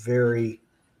very, very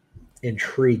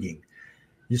intriguing.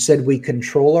 You said we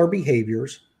control our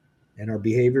behaviors, and our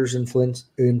behaviors influence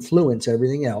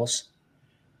everything else.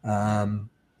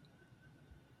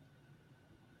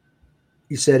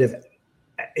 You said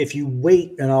if you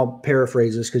wait, and I'll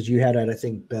paraphrase this because you had it, I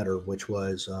think, better, which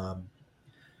was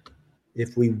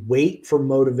if we wait for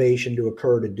motivation to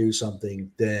occur to do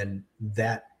something, then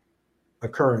that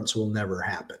occurrence will never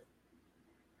happen.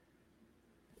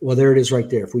 Well, there it is right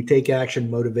there. If we take action,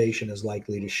 motivation is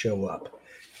likely to show up.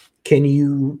 Can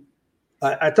you,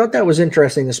 I thought that was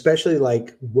interesting, especially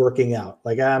like working out.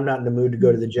 Like I'm not in the mood to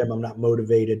go to the gym. I'm not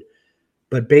motivated.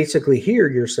 But basically here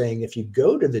you're saying if you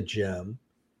go to the gym,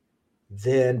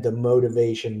 then the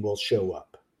motivation will show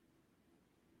up.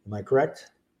 Am I correct?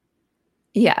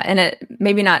 Yeah, and it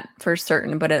maybe not for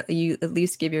certain, but you at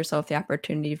least give yourself the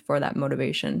opportunity for that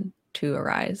motivation to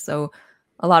arise. So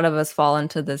a lot of us fall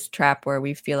into this trap where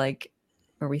we feel like,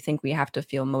 or we think we have to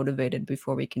feel motivated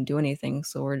before we can do anything.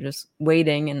 So we're just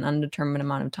waiting an undetermined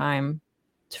amount of time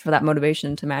for that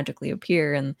motivation to magically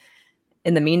appear. And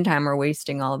in the meantime, we're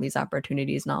wasting all of these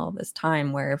opportunities and all of this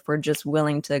time, where if we're just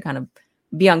willing to kind of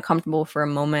be uncomfortable for a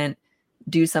moment,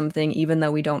 do something, even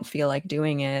though we don't feel like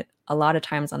doing it, a lot of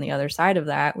times on the other side of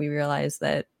that, we realize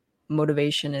that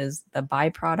motivation is the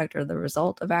byproduct or the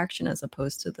result of action as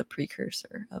opposed to the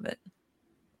precursor of it.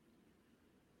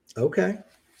 Okay.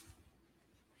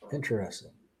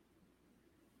 Interesting.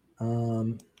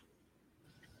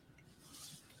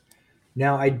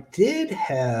 Now, I did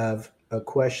have a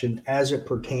question as it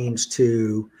pertains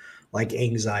to like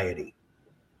anxiety.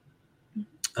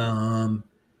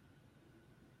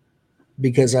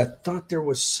 Because I thought there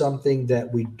was something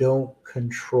that we don't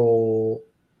control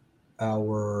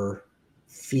our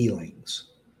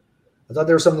feelings. I thought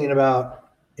there was something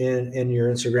about in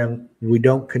your Instagram, we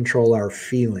don't control our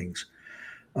feelings.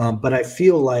 But I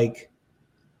feel like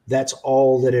that's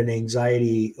all that an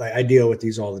anxiety, like I deal with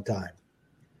these all the time.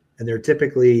 And they're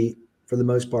typically, for the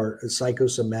most part, a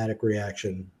psychosomatic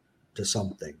reaction to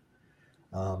something.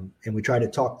 And we try to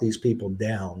talk these people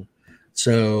down.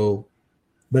 So,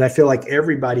 but I feel like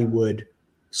everybody would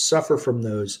suffer from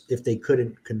those if they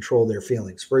couldn't control their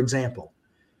feelings. For example,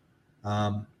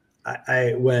 when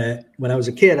I was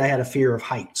a kid, I had a fear of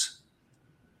heights.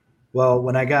 Well,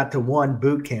 when I got to one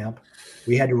boot camp,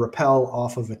 we had to rappel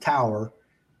off of a tower.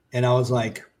 And I was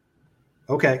like,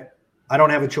 okay, I don't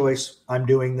have a choice. I'm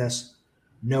doing this.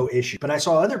 No issue. But I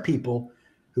saw other people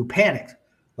who panicked.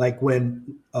 Like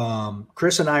when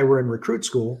Chris and I were in recruit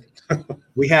school,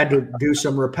 we had to do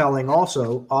some rappelling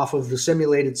also off of the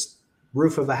simulated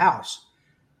roof of a house.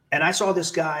 And I saw this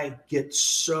guy get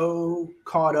so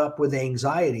caught up with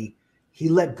anxiety, he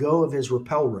let go of his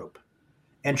rappel rope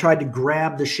and tried to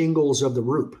grab the shingles of the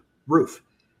roof.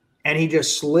 And he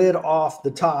just slid off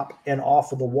the top and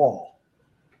off of the wall.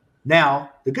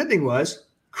 Now, the good thing was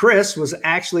Chris was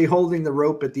actually holding the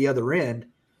rope at the other end,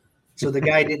 so the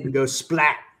guy didn't go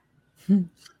splat.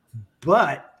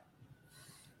 But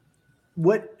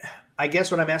what I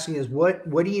guess what I'm asking is what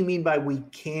do you mean by we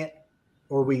can't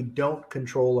or we don't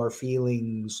control our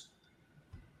feelings?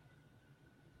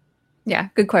 Yeah,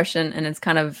 good question. And it's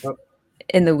kind of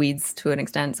in the weeds to an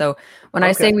extent. So when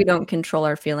I say we don't control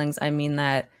our feelings, I mean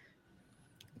that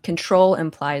control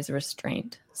implies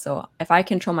restraint. So if I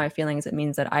control my feelings, it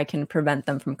means that I can prevent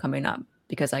them from coming up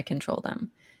because I control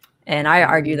them. And I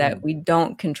argue that we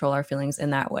don't control our feelings in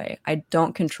that way. I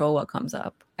don't control what comes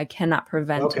up. I cannot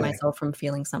prevent myself from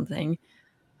feeling something.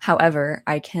 However,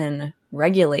 I can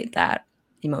regulate that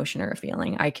emotion or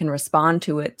feeling. I can respond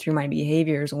to it through my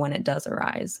behaviors when it does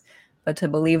arise. But to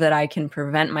believe that I can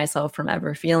prevent myself from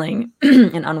ever feeling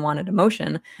an unwanted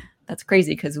emotion, that's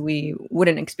crazy because we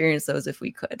wouldn't experience those if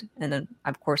we could. And then,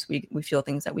 of course, we feel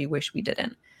things that we wish we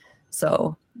didn't.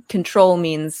 So control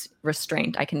means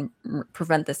restraint. I can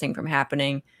prevent this thing from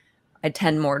happening. I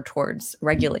tend more towards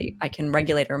regulate. I can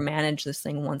regulate or manage this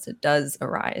thing once it does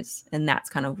arise. And that's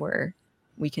kind of where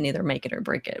we can either make it or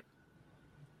break it.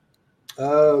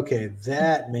 Okay,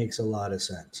 that makes a lot of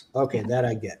sense. Okay, that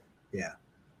I get. Yeah.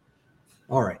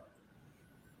 All right.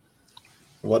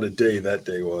 What a day that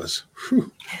day was. Whew.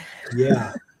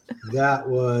 Yeah, that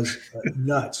was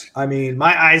nuts. I mean,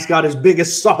 my eyes got as big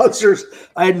as saucers.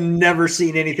 I had never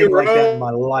seen anything like that in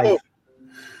my life.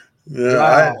 Yeah,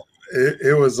 wow.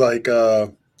 It was like,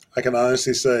 I can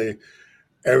honestly say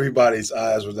everybody's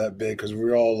eyes were that big because we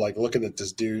were all like looking at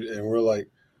this dude and we're like,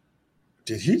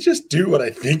 did he just do what I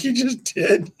think he just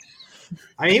did?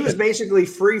 I mean, he was basically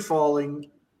free falling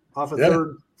off a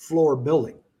third floor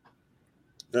building.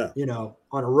 Yeah. You know,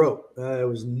 on a rope. It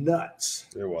was nuts.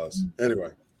 It was.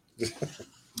 Anyway.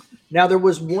 Now, there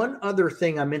was one other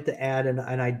thing I meant to add, and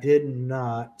I did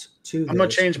not. I'm going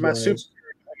to change my suit.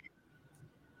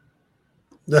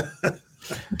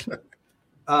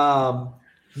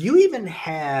 You even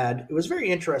had, it was very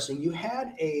interesting. You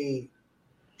had a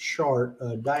chart,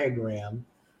 a diagram.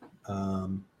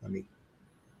 On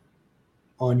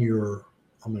your,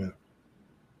 I'm going to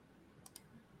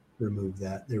remove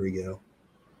that. There we go.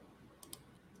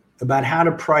 About how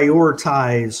to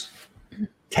prioritize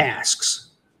tasks.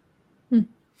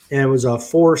 And it was a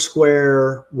 4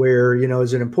 square where,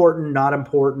 is it important, not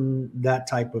important, that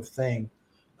type of thing.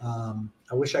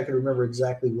 I wish I could remember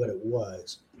exactly what it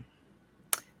was.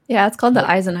 Yeah, it's called the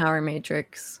Eisenhower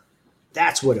matrix.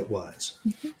 That's what it was.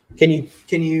 Can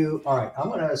you, all right, I'm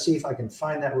going to see if I can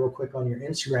find that real quick on your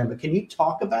Instagram, but can you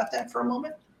talk about that for a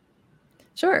moment?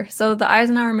 Sure. So the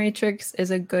Eisenhower matrix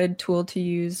is a good tool to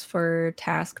use for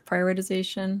task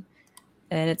prioritization.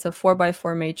 And it's a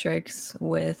 4x4 matrix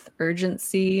with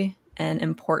urgency and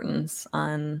importance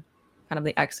on kind of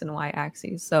the X and Y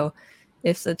axes. So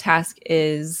if the task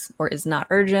is or is not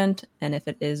urgent, and if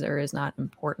it is or is not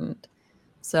important.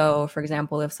 So for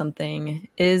example, if something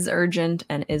is urgent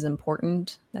and is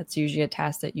important, that's usually a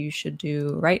task that you should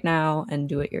do right now and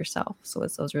do it yourself. So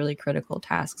it's those really critical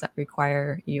tasks that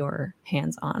require your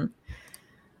hands on.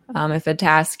 If a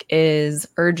task is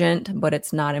urgent, but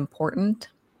it's not important,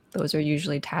 those are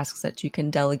usually tasks that you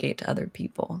can delegate to other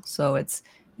people. So it's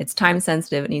time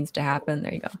sensitive. It needs to happen.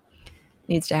 There you go. It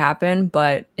needs to happen,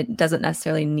 but it doesn't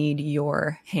necessarily need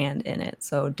your hand in it.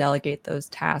 So delegate those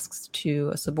tasks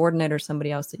to a subordinate or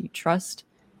somebody else that you trust.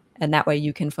 And that way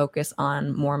you can focus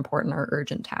on more important or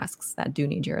urgent tasks that do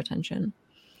need your attention.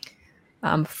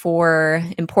 For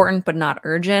important but not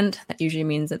urgent, that usually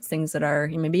means it's things that are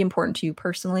maybe important to you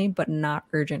personally, but not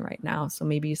urgent right now. So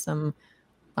maybe some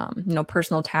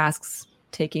personal tasks,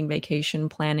 taking vacation,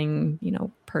 planning,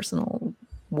 personal,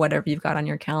 whatever you've got on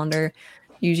your calendar.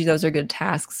 Usually those are good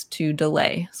tasks to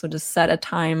delay. So just set a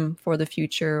time for the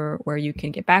future where you can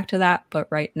get back to that. But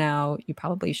right now you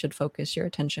probably should focus your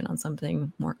attention on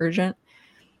something more urgent.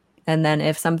 And then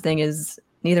if something is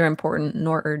neither important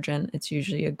nor urgent, it's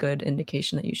usually a good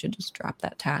indication that you should just drop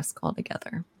that task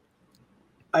altogether.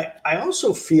 I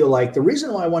also feel like the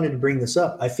reason why I wanted to bring this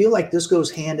up, I feel like this goes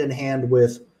hand in hand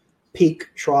with peak,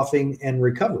 troughing, and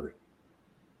recovery.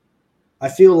 I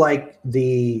feel like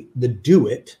the do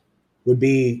it would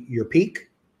be your peak.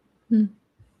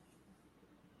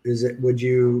 Is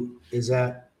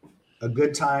that a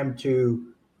good time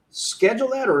to schedule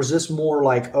that, or is this more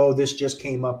like, oh, this just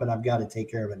came up and I've got to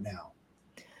take care of it now?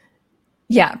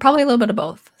 Yeah, probably a little bit of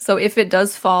both. So if it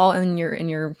does fall in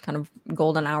your kind of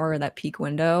golden hour, that peak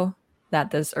window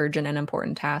that this urgent and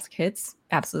important task hits,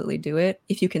 absolutely do it.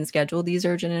 If you can schedule these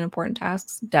urgent and important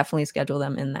tasks, definitely schedule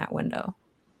them in that window.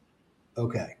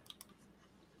 Okay.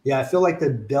 Yeah, I feel like the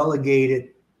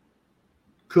delegated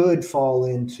could fall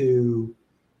into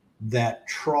that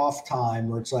trough time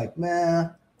where it's like,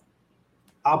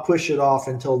 I'll push it off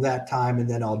until that time and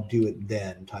then I'll do it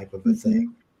then type of a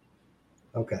thing.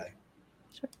 Okay.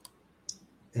 Sure.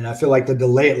 And I feel like the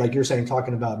delay, like you're saying,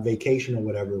 talking about vacation or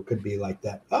whatever, could be like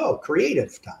that. Oh,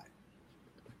 creative time.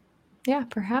 Yeah,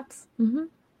 perhaps.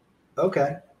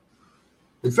 Okay.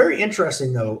 It's very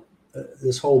interesting though,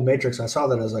 this whole matrix. I saw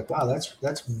that. I was like, wow,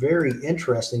 that's very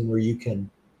interesting where you can,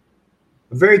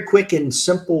 a very quick and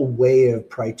simple way of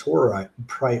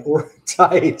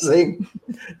prioritizing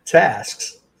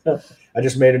tasks. I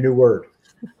just made a new word.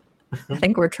 I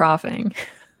think we're troughing.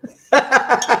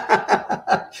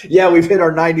 Yeah, we've hit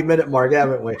our 90-minute mark,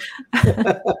 haven't we?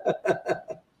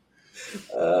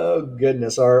 Oh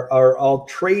goodness, our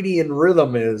ultradian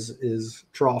rhythm is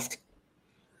troughed.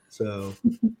 So,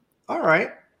 all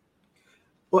right.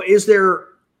 Well, is there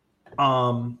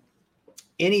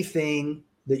anything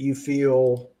that you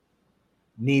feel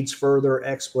needs further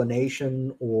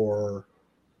explanation, or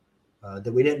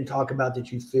that we didn't talk about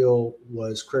that you feel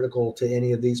was critical to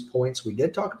any of these points we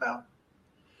did talk about?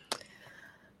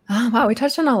 Oh, wow, we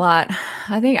touched on a lot.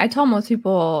 I think I tell most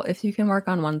people, if you can work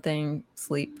on one thing,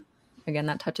 sleep. Again,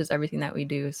 that touches everything that we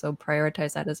do. So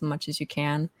prioritize that as much as you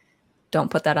can.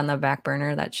 Don't put that on the back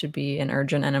burner. That should be an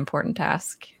urgent and important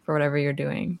task for whatever you're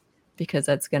doing, because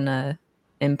that's going to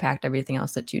impact everything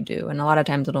else that you do. And a lot of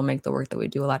times it'll make the work that we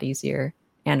do a lot easier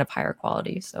and of higher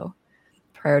quality. So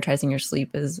prioritizing your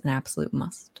sleep is an absolute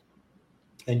must.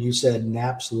 And you said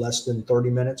naps less than 30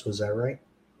 minutes. Was that right?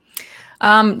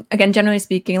 Again, generally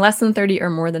speaking, less than 30 or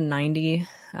more than 90.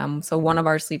 So one of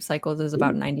our sleep cycles is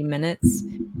about 90 minutes.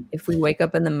 If we wake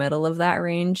up in the middle of that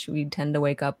range, we tend to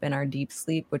wake up in our deep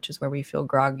sleep, which is where we feel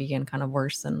groggy and kind of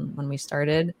worse than when we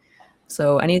started.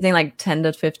 So anything like 10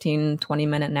 to 15,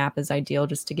 20-minute nap is ideal,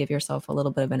 just to give yourself a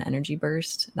little bit of an energy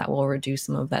burst that will reduce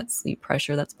some of that sleep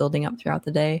pressure that's building up throughout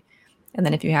the day. And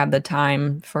then if you have the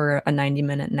time for a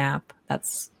 90-minute nap,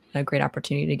 that's a great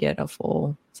opportunity to get a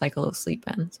full cycle of sleep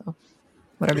in. So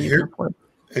whatever you can afford.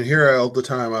 And here all the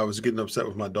time I was getting upset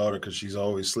with my daughter because she's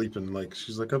always sleeping. Like,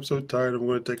 she's like, I'm so tired, I'm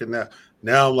going to take a nap.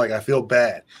 Now I'm like, I feel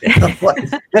bad.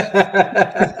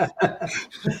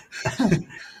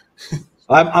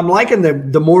 I'm liking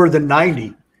the more than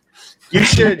 90. You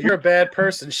should. You're a bad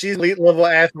person. She's elite level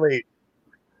athlete.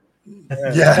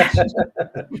 Yeah.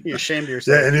 You're ashamed of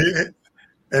yourself. Yeah,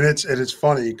 and it's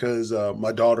funny because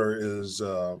my daughter is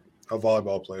a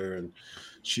volleyball player, and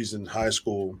she's in high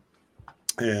school,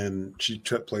 and she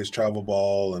plays travel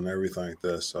ball and everything like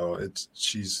this. So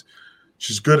she's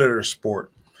good at her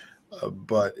sport,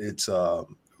 but it's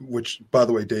which, by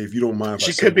the way, Dave, you don't mind if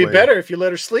She I could be segue? better if you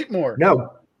let her sleep more.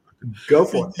 No, go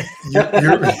for it.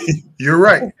 You're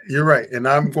right. You're right, and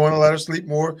I'm going to let her sleep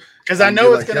more because I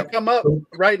know it's going to come up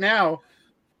right now.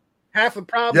 Half the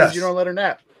problem is you don't let her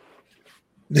nap.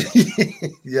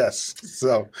 Yes.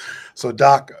 So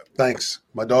Doc, thanks.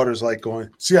 My daughter's like going,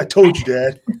 see, I told you,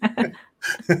 Dad.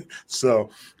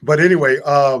 So, but anyway,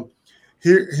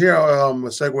 here a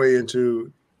segue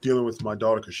into dealing with my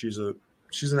daughter, because she's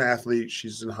an athlete.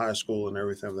 She's in high school and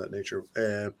everything of that nature.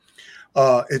 And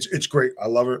it's great. I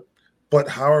love her. But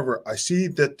however, I see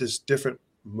that this different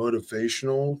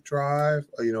motivational drive,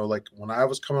 like when I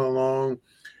was coming along,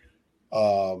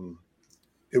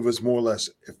 it was more or less,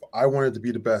 if I wanted to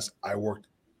be the best, I worked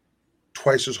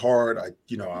twice as hard.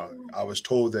 I was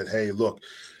told that, hey, look,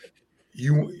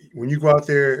 when you go out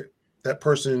there, that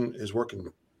person is working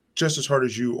just as hard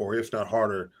as you, or if not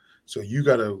harder. So you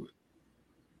got to,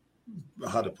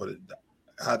 how to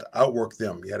outwork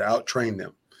them. You got to out-train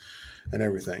them and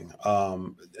everything.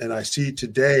 And I see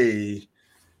today,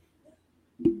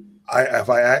 if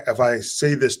I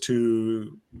say this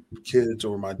to kids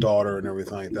or my daughter and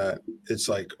everything like that, it's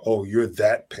like, oh, you're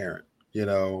that parent,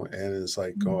 and it's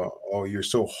like, oh, you're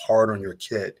so hard on your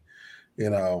kid,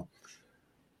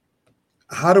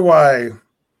 How do I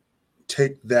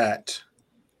take that,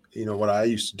 what I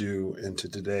used to do, into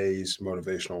today's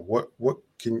motivational? What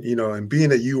can, and being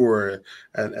that you were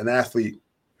an athlete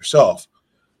yourself,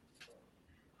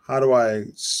 how do I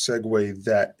segue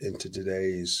that into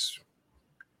today's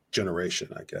generation,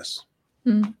 I guess?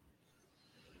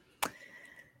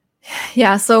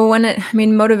 Yeah. So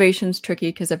motivation's tricky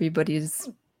because everybody's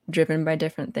driven by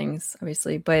different things,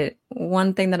 obviously. But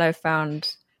one thing that I've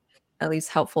found at least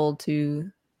helpful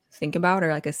to think about,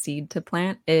 or like a seed to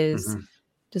plant, is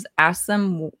just ask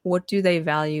them, what do they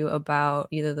value about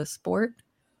either the sport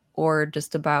or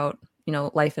just about,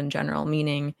 life in general?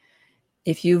 Meaning,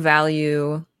 if you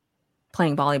value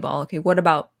playing volleyball, okay, what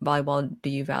about volleyball do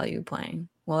you value playing?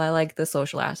 Well, I like the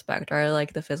social aspect, or I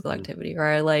like the physical activity, or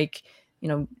I like,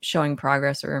 showing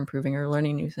progress or improving or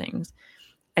learning new things.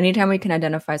 Anytime we can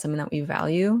identify something that we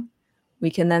value, we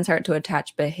can then start to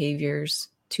attach behaviors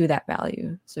to that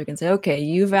value. So we can say, okay,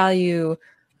 you value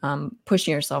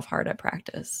pushing yourself hard at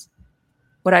practice.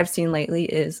 What I've seen lately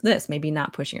is this, maybe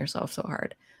not pushing yourself so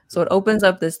hard. So it opens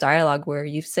up this dialogue where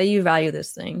you say you value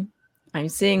this thing. I'm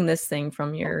seeing this thing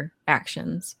from your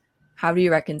actions. How do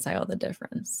you reconcile the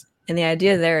difference? And the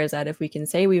idea there is that if we can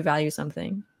say we value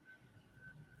something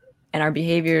and our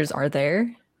behaviors are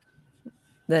there,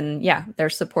 then yeah,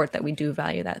 there's support that we do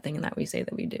value that thing and that we say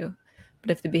that we do.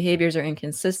 But if the behaviors are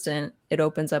inconsistent, it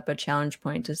opens up a challenge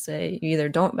point to say you either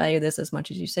don't value this as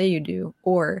much as you say you do,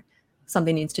 or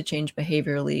something needs to change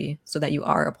behaviorally so that you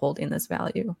are upholding this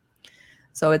value.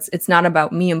 So it's not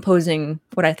about me imposing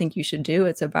what I think you should do.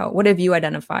 It's about, what have you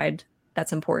identified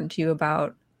that's important to you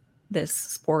about this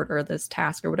sport or this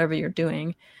task or whatever you're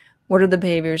doing? What are the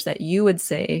behaviors that you would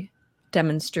say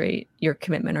demonstrate your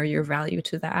commitment or your value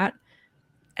to that?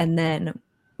 And then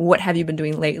what have you been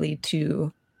doing lately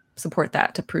to support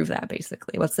that, to prove that,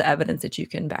 basically? What's the evidence that you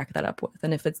can back that up with?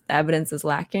 And if the evidence is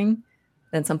lacking,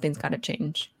 then something's got to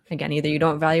change. Again, either you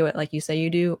don't value it like you say you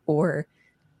do, or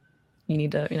you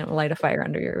need to, light a fire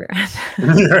under your ass.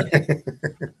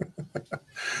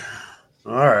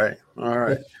 All right.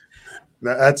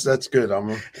 That's good. I'm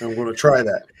going to try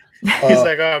that. He's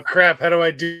like, oh crap, how do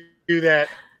I do that?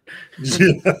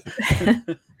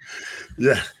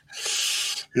 Yeah.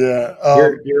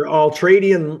 Your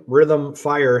ultradian rhythm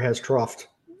fire has troughed.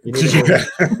 You need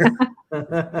to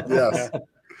Yes.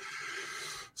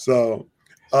 So,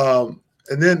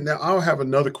 and then now I'll have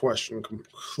another question,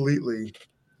 completely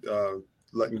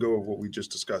letting go of what we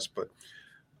just discussed. But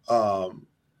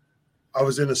I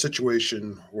was in a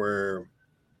situation where,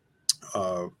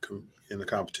 in a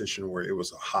competition where it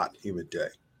was a hot, humid day,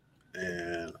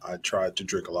 and I tried to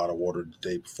drink a lot of water the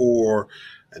day before,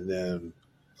 and then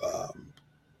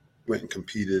went and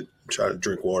competed, tried to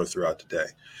drink water throughout the day.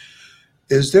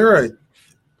 Is there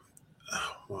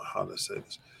how to say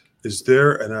this? Is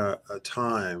there a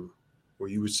time where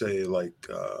you would say, like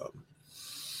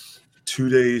 2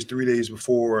 days, 3 days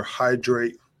before,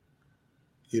 hydrate,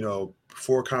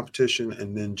 before competition,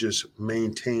 and then just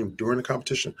maintain during the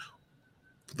competition?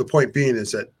 The point being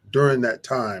is that during that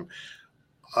time,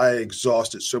 I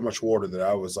exhausted so much water that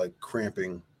I was like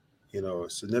cramping,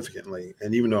 significantly.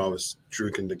 And even though I was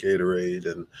drinking the Gatorade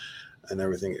and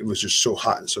everything, it was just so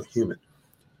hot and so humid.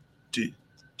 Do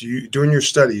you, during your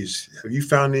studies, have you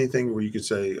found anything where you could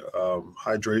say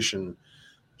hydration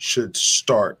should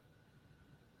start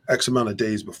X amount of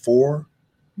days before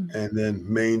and then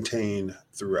maintain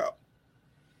throughout?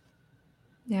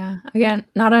 Yeah. Again,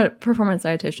 not a performance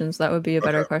dietitian, so that would be a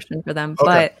better question for them.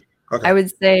 Okay. But I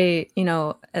would say,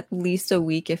 at least a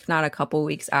week, if not a couple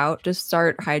weeks out, just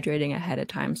start hydrating ahead of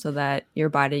time so that your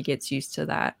body gets used to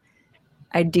that.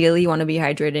 Ideally, you want to be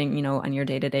hydrating, on your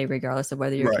day-to-day, regardless of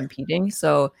whether you're competing.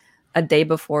 So a day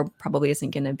before probably isn't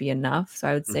going to be enough. So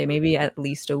I would say maybe at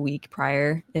least a week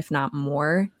prior, if not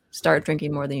more, start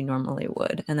drinking more than you normally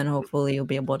would. And then hopefully you'll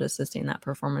be able to sustain that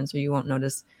performance, or you won't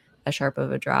notice as sharp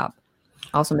of a drop.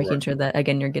 Also making sure that,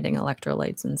 again, you're getting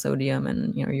electrolytes and sodium,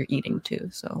 and, you're eating too.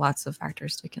 So lots of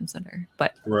factors to consider.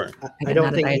 But again, I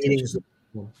don't think eating's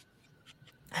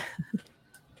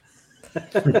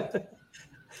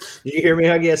Did you hear me,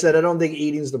 Huggy? I said, I don't think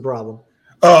eating's the problem.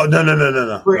 Oh,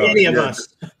 no. For any of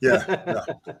us. Yeah. No.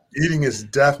 Eating is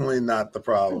definitely not the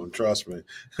problem. Trust me.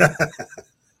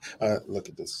 Look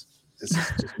at this. This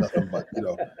is just nothing but,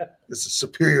 it's a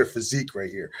superior physique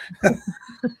right here.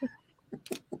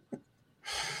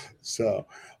 So,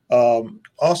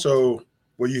 also,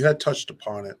 well, you had touched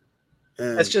upon it.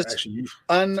 And it's just actually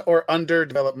or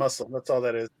underdeveloped muscle. That's all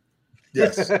that is.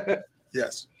 Yes.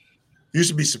 Yes. Used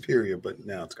to be superior, but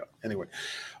now it's gone. Anyway,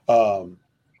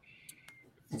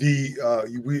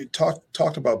 we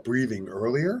talked about breathing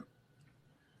earlier,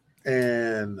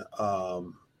 and I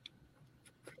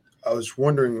was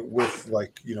wondering with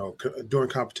during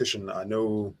competition. I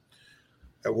know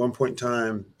at one point in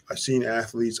time I've seen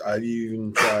athletes. I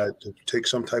even tried to take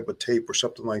some type of tape or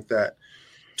something like that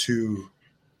to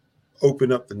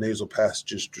open up the nasal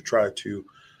passages to try to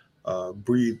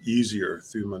breathe easier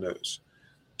through my nose.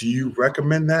 Do you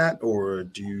recommend that, or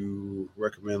do you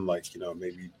recommend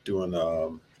maybe doing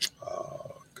what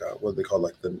do they call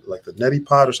like the neti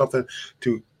pot or something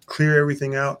to clear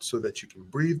everything out so that you can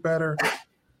breathe better?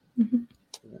 Mm-hmm.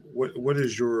 What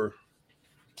is your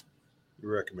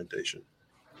recommendation?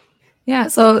 Yeah,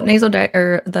 so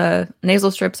the nasal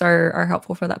strips are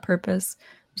helpful for that purpose.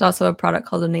 There's also a product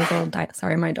called a nasal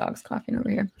sorry, my dog's coughing over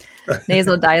here.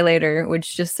 Nasal dilator,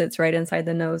 which just sits right inside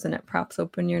the nose and it props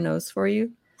open your nose for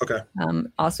you. Okay.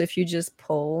 Also, if you just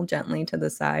pull gently to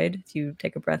the side, if you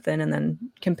take a breath in and then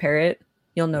compare it,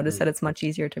 you'll notice that it's much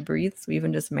easier to breathe. So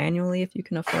even just manually, if you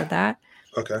can afford that.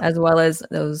 Okay. As well as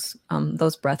those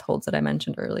breath holds that I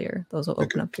mentioned earlier. Those will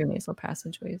open up your nasal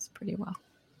passageways pretty well.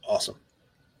 Awesome.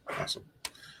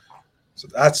 So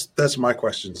that's my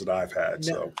questions that I've had.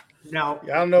 So now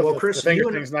I don't know if Chris, the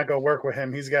finger thing's not going to work with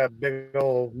him. He's got big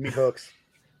old meat hooks.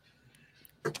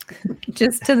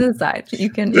 Just to the side.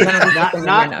 You can not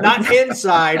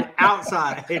inside,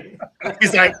 outside.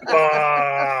 He's like,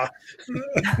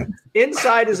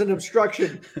 inside is an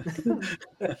obstruction.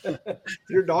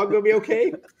 Your dog gonna be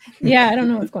okay? Yeah, I don't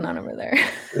know what's going on over there.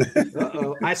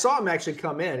 Uh-oh. I saw him actually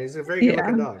come in. He's a very good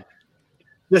looking dog.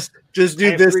 Just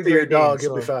do this to your dog,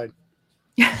 he'll be fine.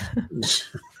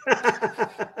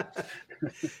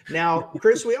 Now,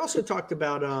 Chris, we also talked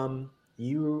about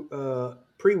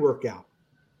pre-workout.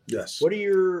 Yes.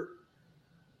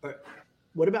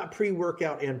 What about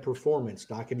pre-workout and performance,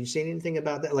 Doc? Have you seen anything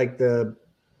about that? Like the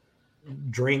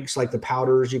drinks, like the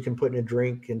powders you can put in a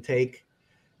drink and take.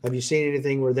 Have you seen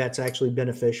anything where that's actually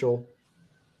beneficial?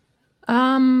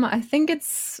 I think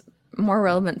it's more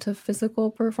relevant to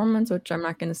physical performance, which I'm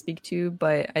not going to speak to,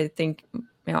 but I think,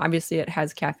 obviously it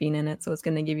has caffeine in it, so it's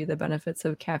going to give you the benefits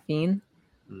of caffeine.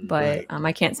 But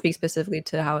I can't speak specifically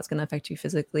to how it's going to affect you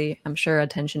physically. I'm sure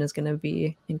attention is going to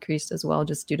be increased as well,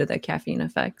 just due to the caffeine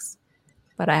effects.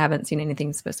 But I haven't seen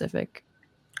anything specific.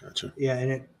 Gotcha.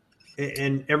 Yeah,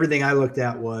 and everything I looked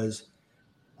at was,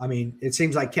 it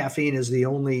seems like caffeine is the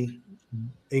only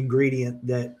ingredient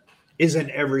that isn't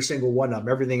every single one of them.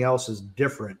 Everything else is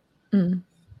different,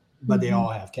 but they all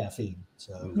have caffeine.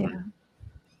 So yeah.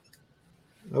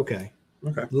 Okay.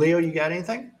 Leo, you got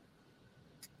anything?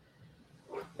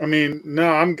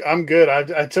 No, I'm good.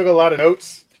 I took a lot of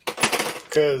notes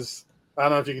because I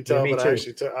don't know if you can tell, but I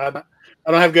actually took. I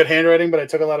don't have good handwriting, but I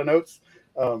took a lot of notes.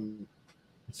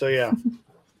 So yeah.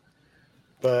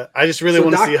 But I just really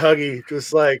want to see Huggy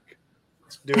just like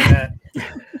doing that.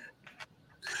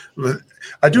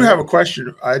 I do have a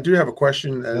question.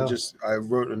 And I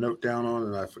wrote a note down on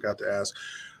and I forgot to ask.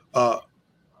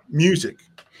 Music.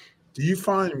 Do you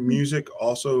find music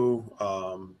also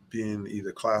being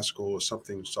either classical or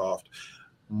something soft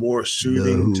more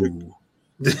soothing to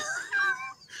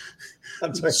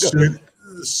I'm sorry, go ahead.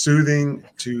 Soothing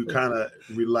to kind of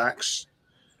relax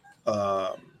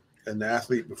an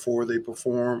athlete before they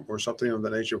perform or something of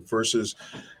that nature versus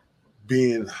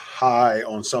being high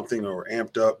on something or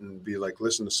amped up and be like,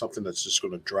 listen to something that's just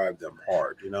going to drive them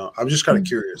hard. You know, I'm just kind of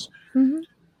curious. Mm-hmm.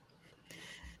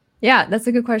 Yeah, that's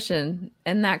a good question.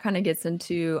 And that kind of gets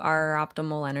into our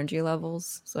optimal energy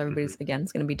levels. So everybody's, again,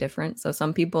 it's going to be different. So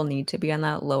some people need to be on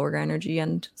that lower energy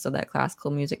end. So that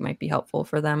classical music might be helpful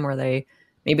for them, where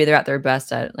maybe they're at their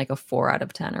best at like a 4 out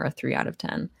of 10 or a 3 out of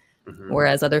 10.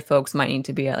 Whereas other folks might need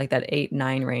to be at like that 8,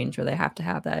 9 range, where they have to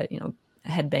have that,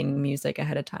 headbanging music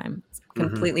ahead of time. It's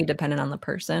completely dependent on the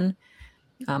person.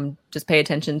 Just pay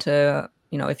attention to,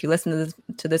 if you listen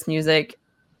to this music,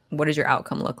 what does your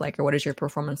outcome look like, or what does your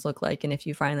performance look like? And if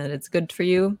you find that it's good for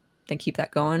you, then keep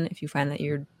that going. If you find that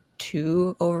you're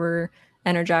too over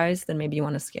energized, then maybe you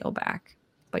want to scale back.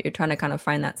 But you're trying to kind of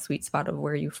find that sweet spot of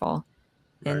where you fall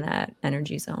in that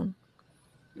energy zone.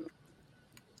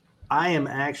 I am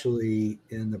actually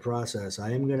in the process.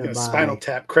 I am going to buy Spinal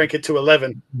Tap, crank it to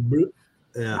 11.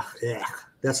 Yeah,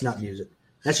 that's not music.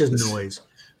 That's just noise.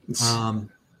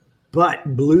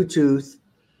 But Bluetooth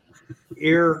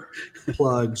ear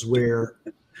plugs, where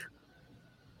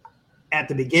at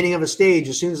the beginning of a stage,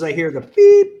 as soon as I hear the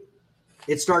beep,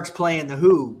 it starts playing The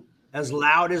Who as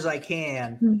loud as I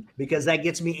can, because that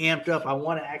gets me amped up. I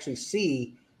want to actually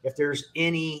see if there's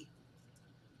any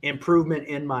improvement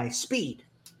in my speed,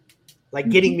 like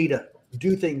getting me to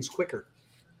do things quicker.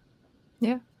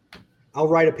 Yeah. I'll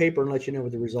write a paper and let you know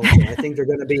what the results are. I think they're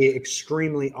going to be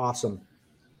extremely awesome.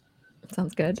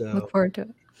 Sounds good. So, look forward to it.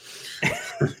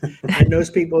 And those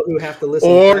people who have to listen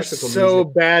or to so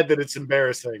music, bad that it's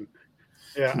embarrassing.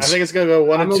 Yeah, I think it's going to go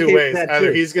one of two ways.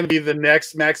 Either he's going to be the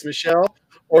next Max Michel,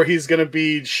 or he's going to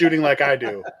be shooting like I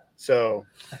do. So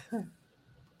I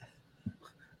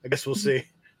guess we'll see.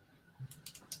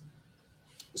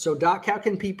 So, Doc,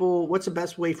 what's the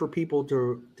best way for people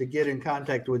to get in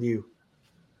contact with you?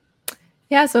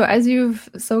 Yeah, so as you've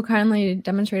so kindly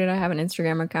demonstrated, I have an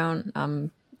Instagram account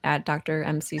at Dr.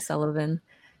 MC Sullivan.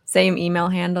 Same email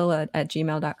handle at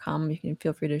gmail.com. You can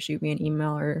feel free to shoot me an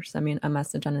email or send me a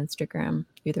message on Instagram.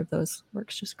 Either of those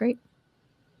works just great.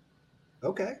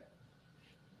 Okay.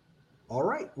 All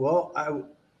right. Well, I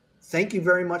thank you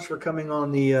very much for coming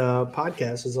on the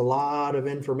podcast. There's a lot of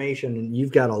information, and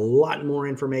you've got a lot more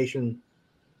information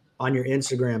on your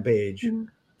Instagram page. Mm-hmm.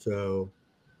 So,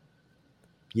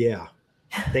 yeah.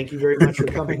 Thank you very much for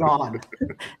coming on.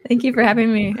 Thank you for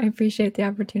having me. I appreciate the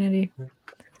opportunity.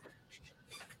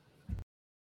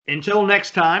 Until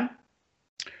next time.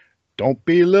 Don't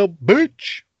be a little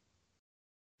bitch.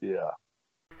 Yeah.